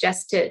goal is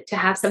just to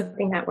have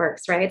something that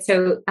works, right?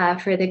 So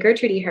for the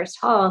Gertrude E. Hearst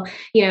Hall,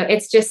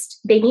 it's just,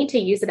 they need to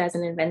use it as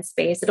an event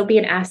space. It'll be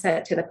an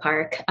asset to the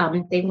park.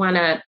 They want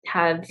to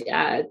have,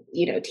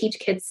 teach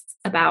kids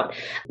about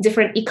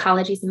different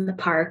ecologies in the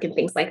park and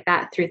things like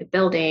that through the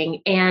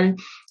building. And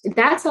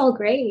that's all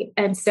great.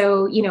 And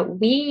so,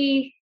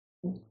 we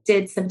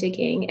did some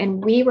digging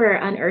and we were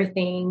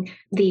unearthing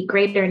the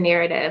greater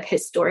narrative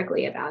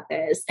historically about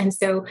this. And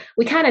so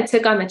we kind of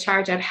took on the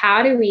charge of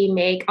how do we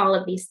make all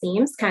of these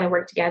themes kind of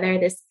work together,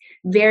 this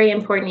very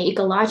important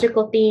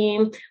ecological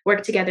theme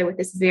work together with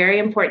this very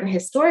important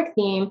historic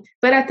theme,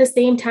 but at the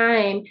same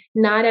time,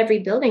 not every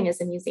building is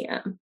a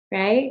museum.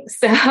 Right?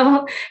 So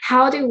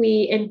how do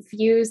we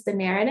infuse the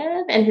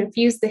narrative and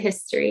infuse the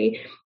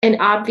history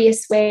in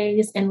obvious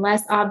ways and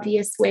less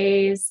obvious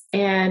ways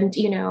and,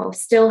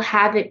 still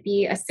have it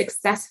be a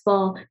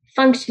successful,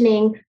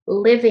 functioning,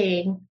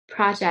 living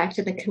project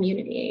in the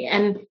community?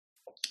 And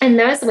in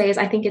those ways,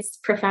 I think it's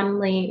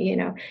profoundly,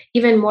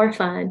 even more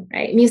fun,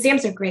 right?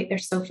 Museums are great. They're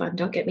so fun.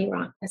 Don't get me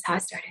wrong. That's how I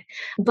started.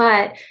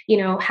 But,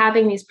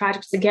 having these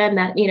projects again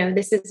that,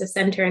 this is a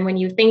center. And when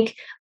you think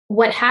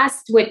what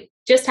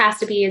just has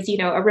to be is,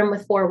 a room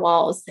with 4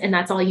 walls, and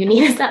that's all you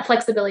need is that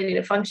flexibility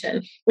to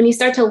function. When you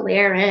start to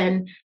layer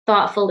in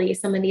thoughtfully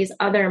some of these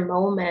other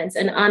moments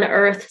and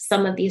unearth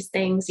some of these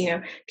things,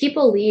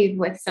 people leave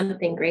with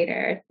something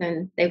greater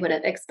than they would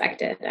have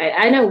expected.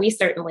 I know we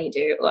certainly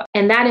do.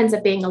 And that ends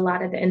up being a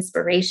lot of the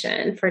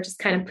inspiration for just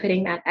kind of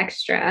putting that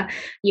extra,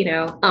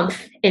 into,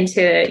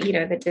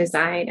 the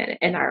design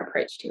and our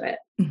approach to it.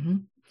 Mm-hmm.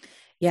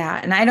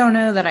 Yeah. And I don't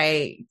know that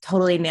I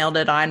totally nailed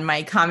it on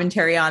my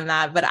commentary on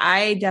that, but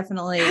I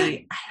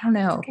definitely, I don't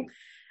know. Okay.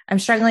 I'm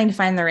struggling to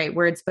find the right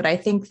words, but I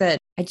think that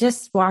I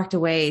just walked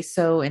away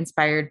so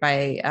inspired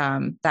by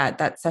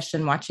that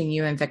session, watching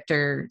you and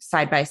Victor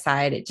side by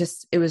side.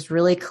 It was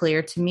really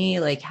clear to me,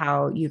 like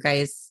how you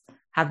guys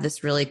have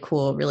this really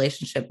cool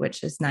relationship,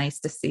 which is nice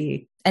to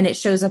see. And it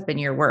shows up in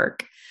your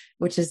work,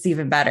 which is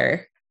even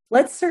better.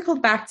 Let's circle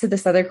back to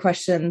this other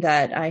question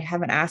that I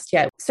haven't asked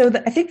yet. So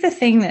I think the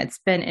thing that's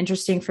been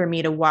interesting for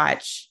me to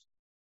watch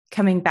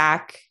coming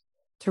back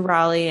to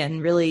Raleigh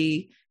and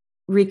really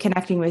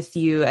reconnecting with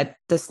you at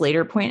this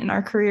later point in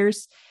our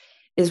careers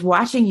is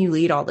watching you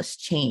lead all this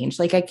change.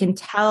 Like I can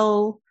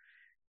tell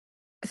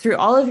through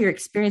all of your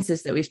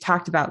experiences that we've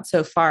talked about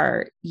so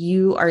far,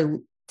 you are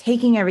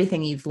taking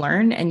everything you've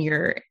learned and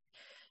you're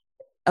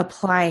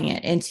applying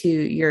it into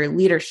your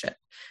leadership.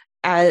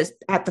 As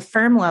at the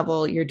firm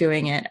level, you're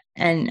doing it.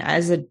 And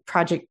as a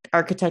project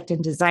architect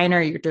and designer,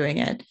 you're doing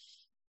it,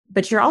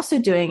 but you're also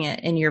doing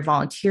it in your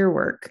volunteer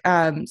work.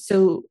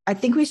 So I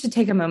think we should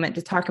take a moment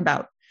to talk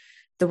about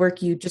the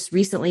work you just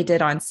recently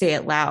did on Say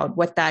It Loud,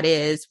 what that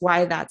is,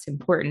 why that's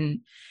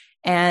important.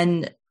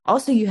 And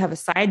also you have a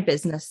side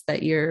business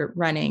that you're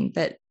running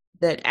that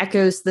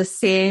echoes the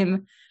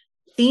same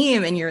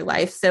theme in your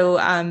life. So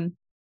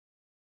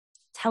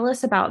tell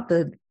us about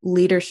the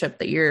leadership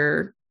that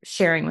you're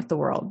sharing with the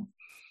world.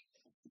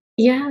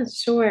 Yeah,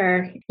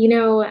 sure.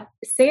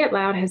 Say It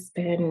Loud has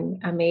been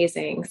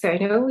amazing. So I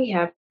know we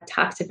have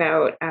talked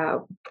about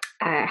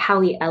how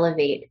we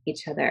elevate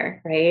each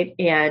other, right?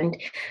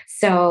 And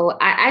so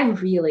I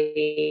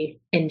really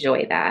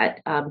enjoy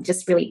that.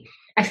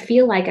 I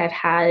feel like I've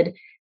had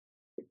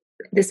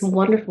this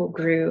wonderful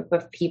group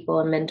of people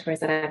and mentors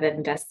that have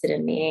invested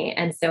in me.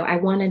 And so I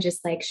want to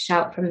just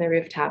shout from the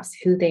rooftops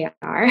who they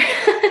are.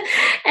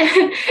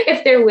 And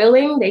if they're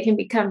willing, they can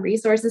become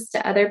resources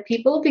to other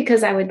people,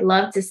 because I would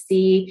love to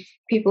see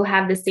people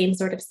have the same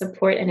sort of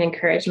support and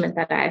encouragement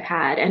that I've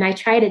had. And I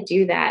try to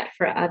do that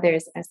for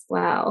others as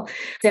well.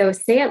 So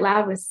Say It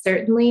Loud was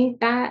certainly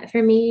that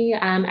for me.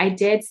 I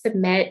did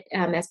submit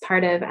as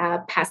part of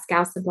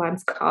Pascal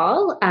Sablan's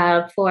call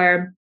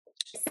for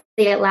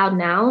Say It Loud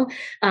Now,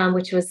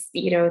 which was,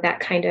 that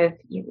kind of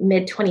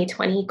mid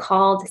 2020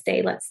 call to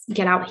say, let's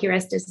get out here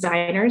as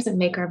designers and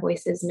make our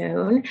voices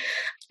known.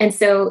 And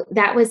so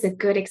that was a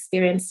good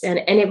experience. And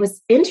it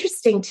was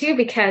interesting too,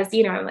 because,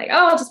 I'm like,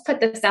 oh, I'll just put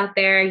this out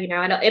there,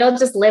 it'll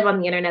just live on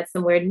the internet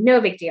somewhere, no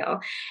big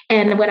deal.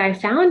 And what I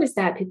found is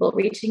that people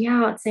reaching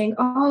out saying,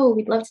 oh,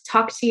 we'd love to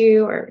talk to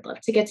you, or we'd love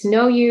to get to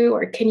know you,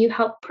 or can you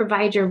help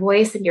provide your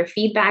voice and your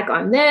feedback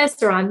on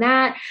this or on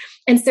that?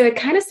 And so it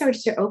kind of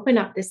started to open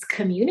up this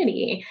community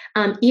community,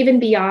 even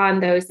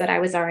beyond those that I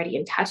was already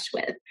in touch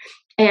with.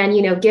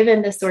 And,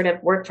 given the sort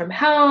of work from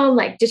home,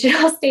 like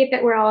digital state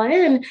that we're all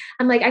in,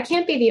 I'm like, I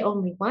can't be the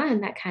only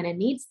one that kind of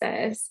needs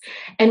this.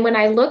 And when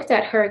I looked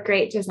at her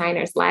Great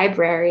Designers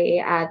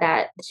Library,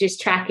 that she's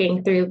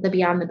tracking through the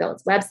Beyond the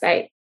Builds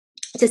website,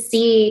 to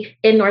see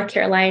in North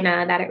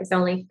Carolina that it was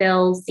only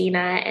Phil,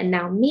 Zena, and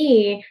now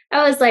me,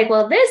 I was like,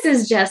 well, this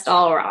is just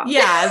all wrong.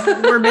 Yeah,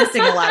 we're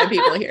missing a lot of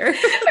people here. We're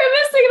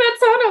missing that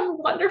ton of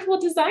wonderful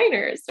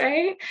designers,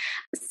 right?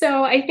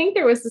 So I think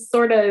there was this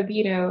sort of,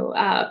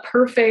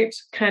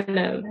 perfect kind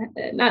of,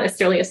 not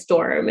necessarily a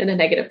storm in a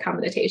negative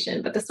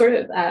connotation, but the sort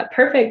of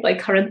perfect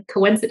like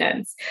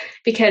coincidence,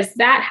 because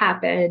that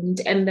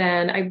happened. And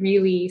then I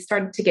really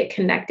started to get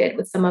connected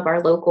with some of our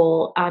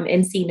local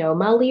NC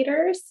NOMA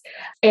leaders.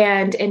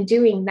 And in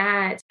doing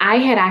that, I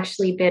had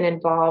actually been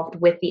involved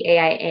with the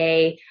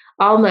AIA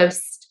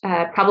almost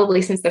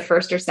probably since the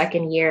first or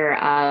second year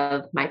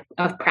of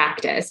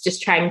practice,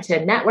 just trying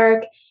to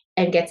network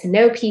and get to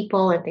know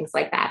people and things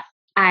like that.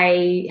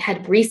 I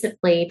had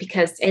recently,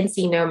 because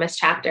NC NOMA's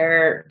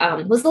chapter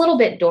was a little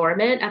bit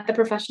dormant at the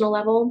professional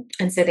level,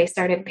 and so they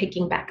started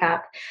picking back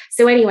up.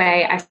 So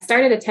anyway, I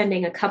started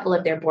attending a couple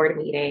of their board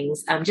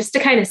meetings just to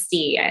kind of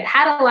see. I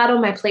had a lot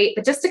on my plate,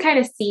 but just to kind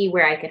of see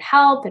where I could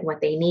help and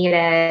what they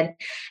needed.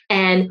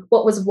 And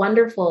what was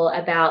wonderful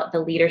about the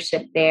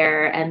leadership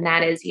there, and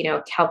that is,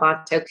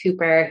 Calvanto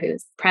Cooper,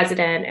 who's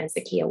president, and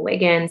Zakia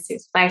Wiggins,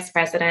 who's vice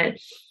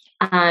president.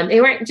 They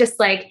weren't just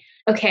like,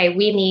 okay,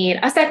 we need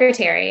a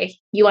secretary.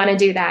 You want to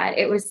do that?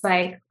 It was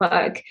like,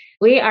 look,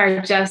 we are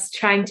just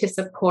trying to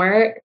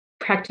support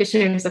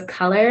practitioners of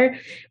color.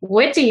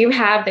 What do you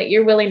have that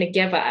you're willing to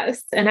give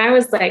us? And I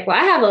was like,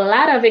 well, I have a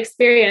lot of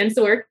experience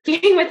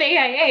working with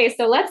AIA,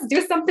 so let's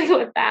do something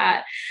with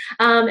that.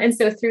 And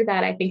so through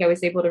that, I think I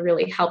was able to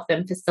really help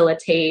them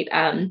facilitate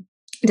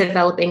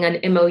developing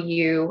an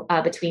MOU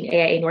between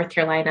AIA North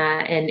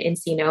Carolina and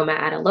NC NOMA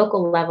at a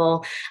local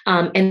level.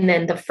 And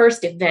then the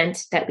first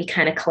event that we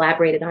kind of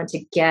collaborated on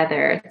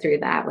together through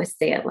that was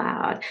Say It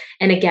Loud.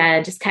 And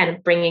again, just kind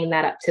of bringing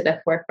that up to the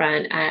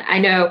forefront. I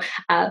know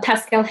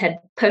Pascal had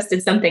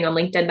posted something on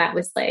LinkedIn that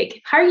was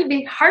like,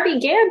 Harvey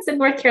Gantz in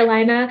North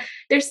Carolina.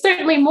 There's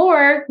certainly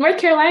more. North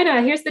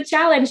Carolina, here's the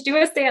challenge. Do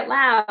a Say It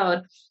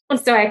Loud. And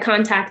so I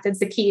contacted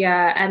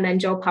Zakia and then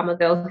Joel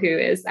Palmaville, who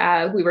is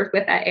we work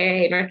with at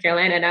AIA North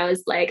Carolina. And I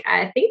was like,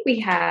 I think we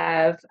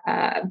have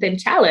been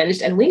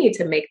challenged and we need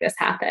to make this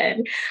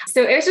happen.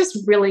 So it was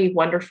just really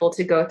wonderful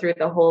to go through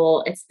the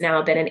whole, it's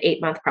now been an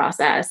 8-month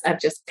process of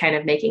just kind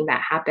of making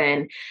that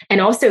happen.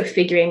 And also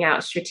figuring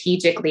out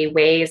strategically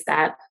ways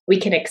that we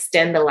can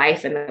extend the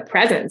life and the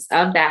presence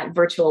of that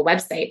virtual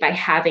website by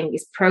having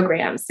these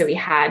programs. So we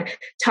had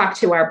talked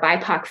to our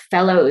BIPOC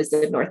fellows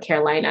in North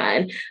Carolina,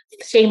 and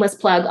shameless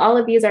plug, all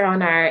of these are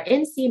on our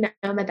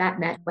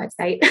ncnoma.net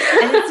website.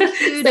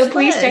 So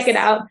please check it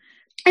out.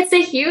 It's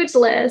a huge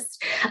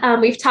list.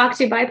 We've talked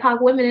to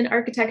BIPOC women in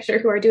architecture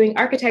who are doing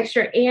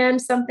architecture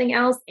and something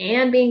else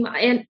and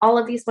all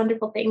of these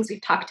wonderful things.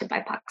 We've talked to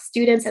BIPOC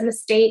students in the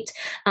state.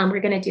 We're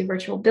going to do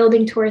virtual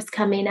building tours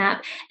coming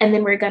up. And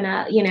then we're going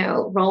to,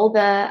 roll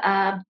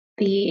the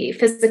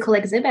physical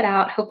exhibit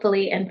out,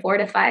 hopefully in 4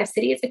 to 5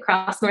 cities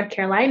across North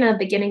Carolina,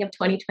 beginning of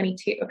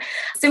 2022.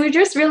 So we're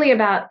just really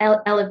about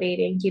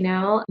elevating,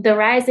 the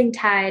rising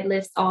tide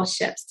lifts all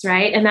ships,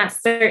 right? And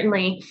that's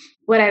certainly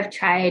what I've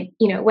tried,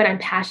 what I'm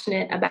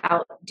passionate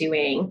about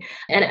doing.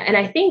 And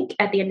I think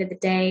at the end of the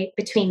day,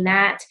 between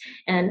that,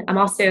 and I'm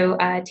also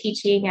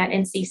teaching at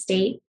NC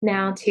State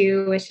now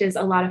too, which is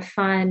a lot of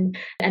fun.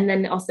 And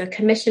then also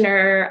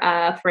commissioner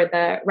for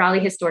the Raleigh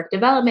Historic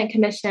Development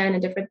Commission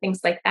and different things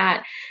like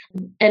that.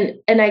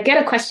 And I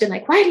get a question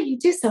like, why do you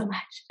do so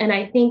much? And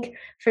I think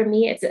for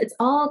me, it's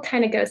all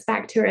kind of goes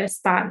back to a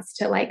response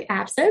to like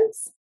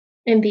absence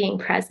and being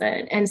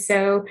present. And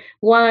so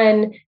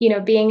one,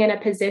 being in a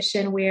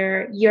position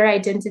where your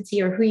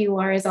identity or who you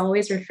are is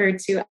always referred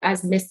to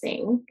as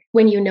missing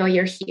when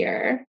you're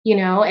here,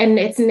 and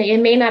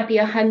it may not be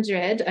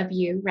 100 of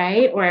you,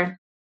 right? Or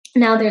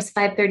now there's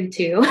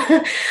 532,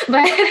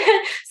 but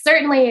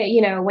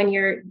certainly, when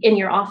you're in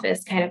your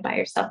office kind of by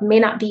yourself, it may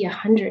not be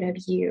 100 of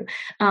you.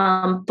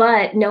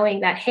 But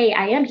knowing that, hey,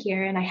 I am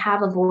here and I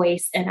have a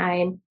voice and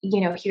I'm,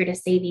 here to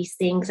say these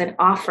things and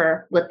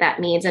offer what that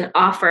means and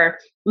offer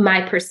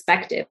my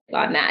perspective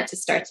on that to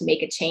start to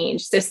make a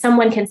change. So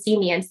someone can see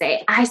me and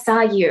say, I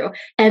saw you.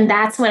 And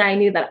that's when I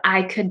knew that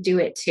I could do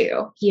it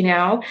too,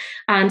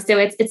 So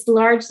it's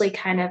largely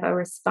kind of a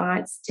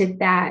response to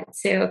that.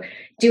 So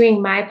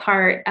doing my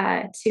part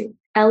to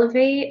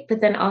elevate, but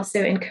then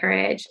also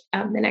encourage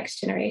the next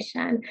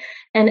generation.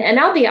 And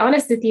I'll be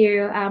honest with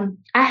you,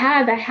 I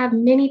have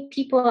many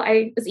people.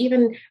 I was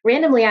even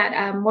randomly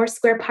at Moore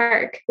Square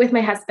Park with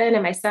my husband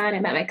and my son. I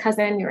met my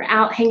cousin. We were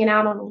out hanging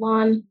out on the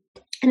lawn.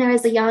 And there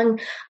was a young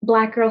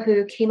Black girl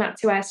who came up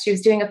to us. She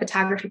was doing a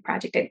photography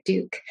project at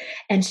Duke.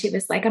 And she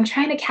was like, I'm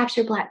trying to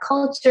capture Black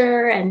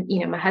culture. And,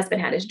 my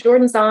husband had his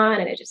Jordans on,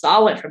 and it just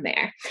all went from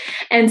there.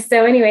 And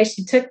so anyway,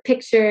 she took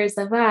pictures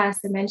of us.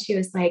 And then she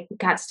was like,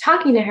 got to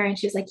talking to her. And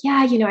she was like, yeah,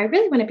 I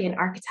really want to be an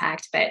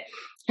architect, but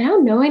I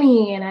don't know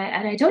any, and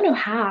I don't know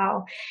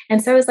how.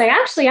 And so I was like,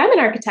 actually, I'm an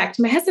architect.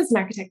 My husband's an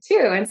architect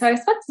too. And so I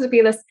expected to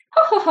be this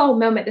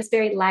moment, this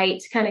very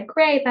light kind of,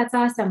 great, that's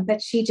awesome.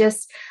 But she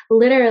just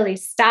literally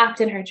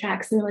stopped in her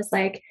tracks and was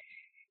like,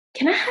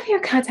 can I have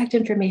your contact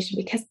information?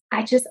 Because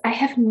I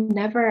have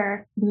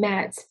never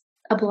met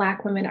a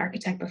Black woman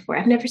architect before.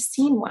 I've never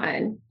seen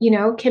one.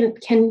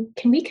 Can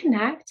we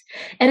connect?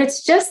 And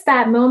it's just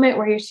that moment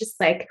where you're just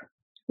like,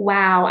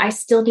 wow, I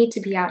still need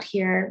to be out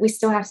here. We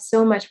still have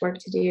so much work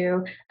to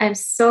do. I'm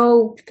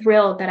so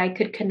thrilled that I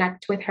could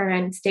connect with her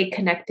and stay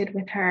connected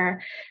with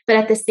her. But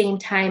at the same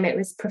time, it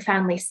was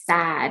profoundly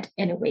sad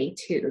in a way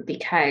too,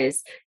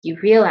 because you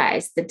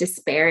realize the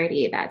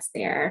disparity that's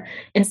there.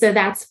 And so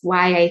that's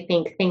why I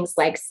think things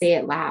like Say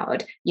It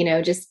Loud,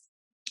 just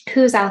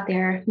who's out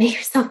there, make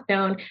yourself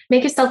known,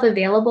 make yourself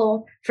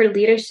available for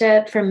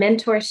leadership, for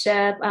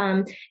mentorship.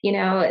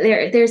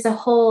 There's a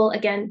whole,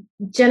 again,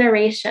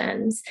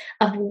 generations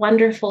of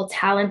wonderful,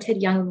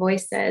 talented young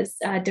voices,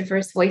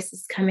 diverse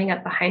voices coming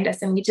up behind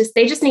us. And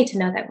they just need to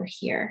know that we're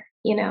here,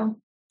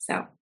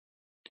 so.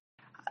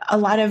 A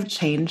lot of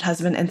change has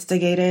been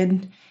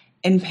instigated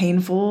in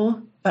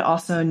painful, but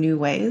also new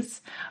ways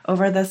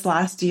over this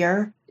last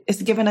year.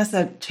 It's given us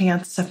a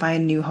chance to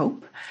find new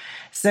hope.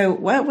 So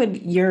what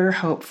would your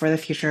hope for the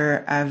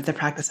future of the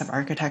practice of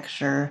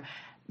architecture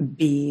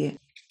be?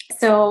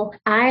 So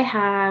I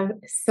have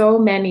so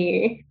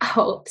many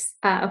hopes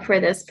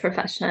for this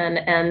profession.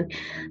 And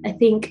I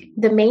think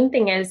the main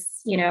thing is,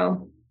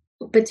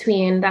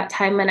 between that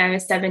time when I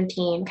was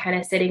 17, kind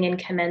of sitting in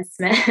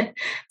commencement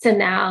to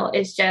now,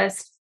 is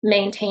just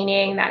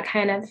maintaining that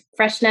kind of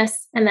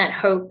freshness and that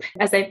hope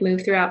as I've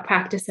moved throughout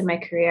practice in my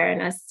career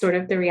and as sort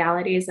of the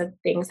realities of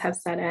things have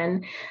set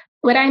in.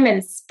 What I'm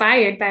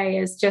inspired by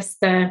is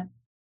just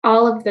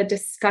all of the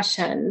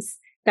discussions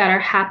that are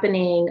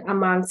happening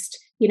amongst,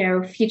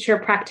 future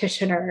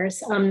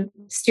practitioners,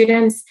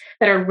 students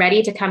that are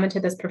ready to come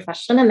into this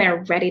profession, and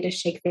they're ready to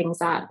shake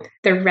things up.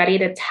 They're ready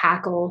to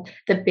tackle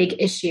the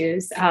big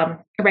issues,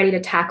 ready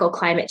to tackle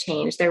climate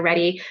change. They're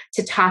ready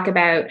to talk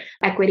about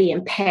equity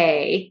in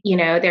pay.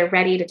 They're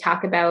ready to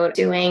talk about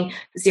doing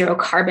zero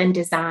carbon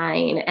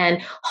design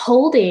and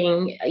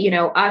holding,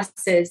 us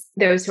as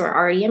those who are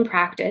already in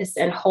practice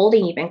and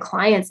holding even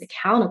clients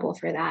accountable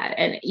for that.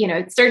 And,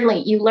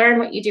 certainly you learn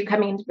what you do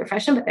coming into the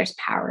profession, but there's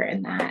power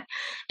in that.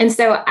 And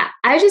so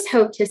I just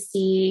hope to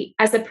see,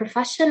 as a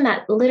profession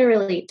that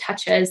literally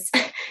touches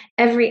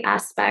every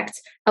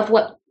aspect of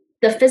what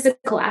the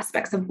physical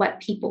aspects of what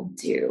people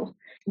do,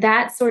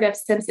 that sort of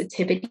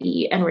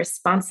sensitivity and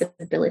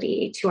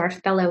responsibility to our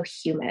fellow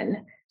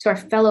human, to our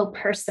fellow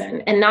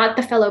person, and not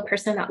the fellow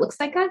person that looks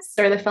like us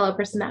or the fellow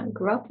person that we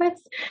grew up with,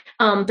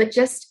 but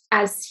just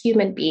as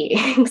human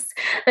beings,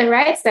 the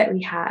rights that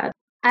we have.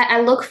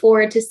 I look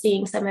forward to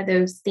seeing some of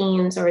those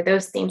themes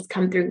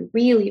come through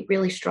really,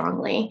 really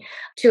strongly,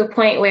 to a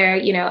point where,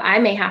 I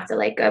may have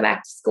to go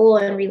back to school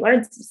and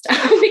relearn some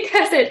stuff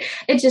because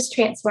it just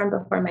transformed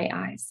before my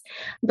eyes.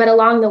 But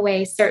along the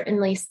way,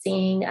 certainly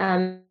seeing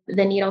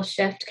the needle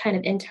shift kind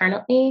of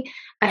internally.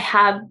 I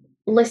have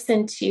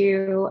listened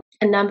to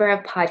a number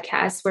of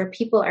podcasts where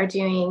people are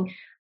doing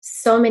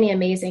so many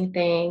amazing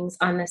things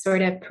on the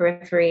sort of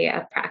periphery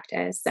of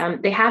practice.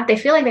 They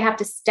feel like they have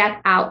to step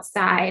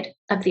outside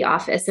of the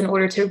office in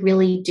order to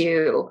really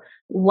to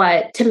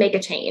make a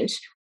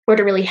change or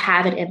to really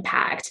have an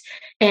impact.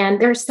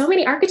 And there are so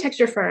many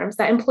architecture firms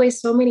that employ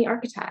so many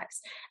architects.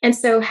 And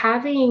so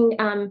having,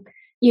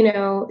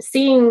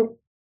 seeing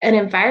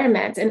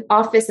an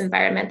office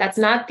environment that's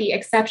not the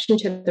exception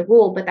to the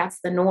rule, but that's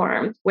the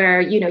norm,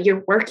 where,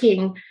 you're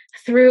working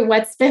through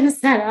what's been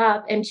set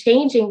up and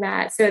changing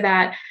that so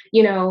that,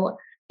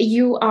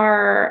 you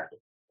are,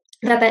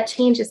 that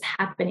change is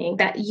happening,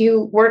 that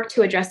you work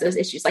to address those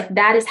issues.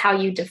 That is how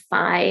you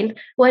define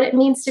what it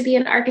means to be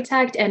an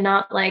architect, and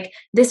not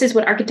this is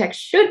what architects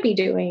should be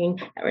doing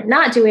that we're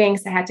not doing,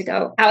 so I had to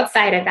go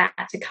outside of that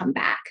to come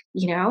back,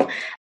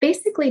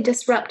 basically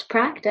disrupt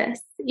practice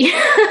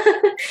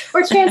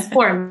or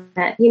transform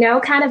it,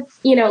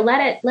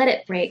 let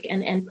it break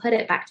and put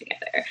it back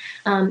together.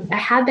 I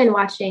have been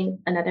watching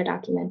another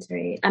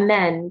documentary,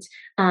 Amend,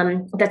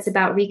 that's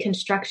about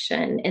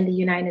Reconstruction in the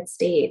United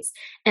States.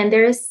 And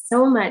there is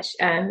so much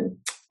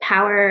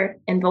power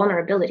and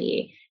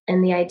vulnerability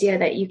in the idea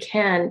that you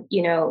can,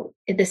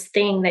 this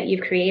thing that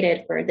you've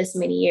created for this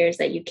many years,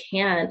 that you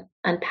can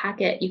unpack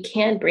it, you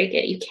can break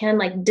it, you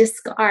can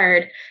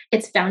discard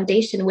its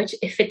foundation, which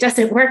if it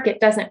doesn't work,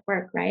 it doesn't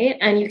work, right?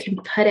 And you can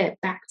put it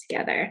back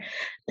together.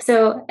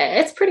 So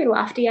it's pretty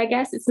lofty, I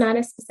guess. It's not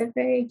as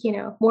specific,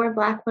 more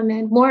Black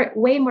women,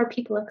 way more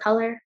people of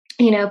color,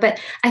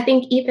 but I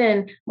think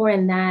even more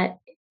in that,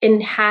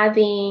 in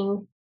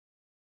having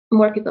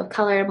more people of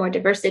color, more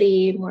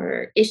diversity,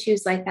 more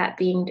issues like that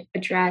being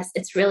addressed.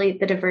 It's really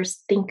the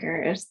diverse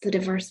thinkers, the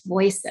diverse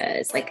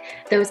voices, like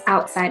those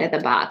outside of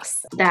the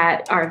box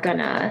that are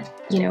gonna,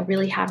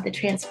 really have the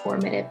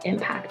transformative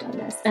impact on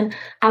this. And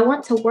I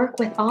want to work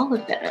with all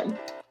of them.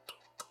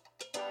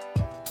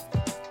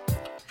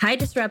 Hi,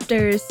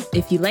 Disruptors.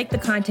 If you like the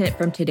content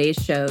from today's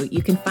show,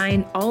 you can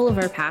find all of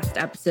our past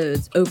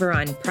episodes over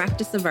on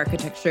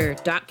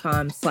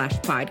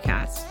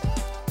practiceofarchitecture.com/podcast.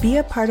 Be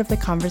a part of the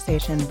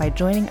conversation by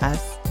joining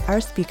us,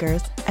 our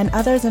speakers, and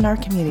others in our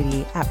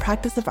community at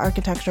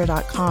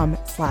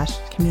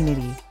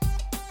practiceofarchitecture.com/community.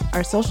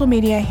 Our social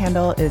media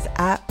handle is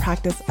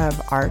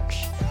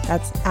 @practiceofarch.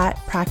 That's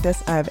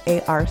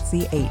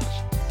 @practiceofarch.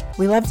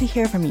 We love to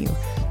hear from you.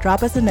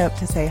 Drop us a note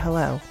to say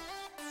hello.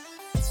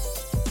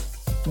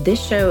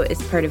 This show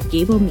is part of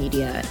Gable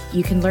Media.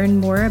 You can learn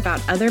more about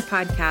other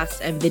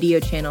podcasts and video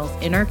channels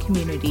in our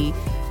community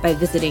by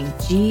visiting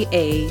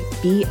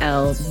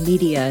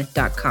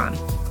gablmedia.com.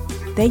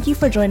 Thank you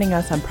for joining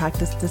us on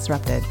Practice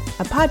Disrupted,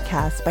 a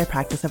podcast by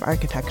Practice of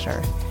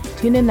Architecture.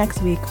 Tune in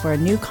next week for a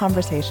new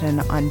conversation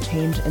on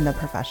change in the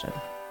profession.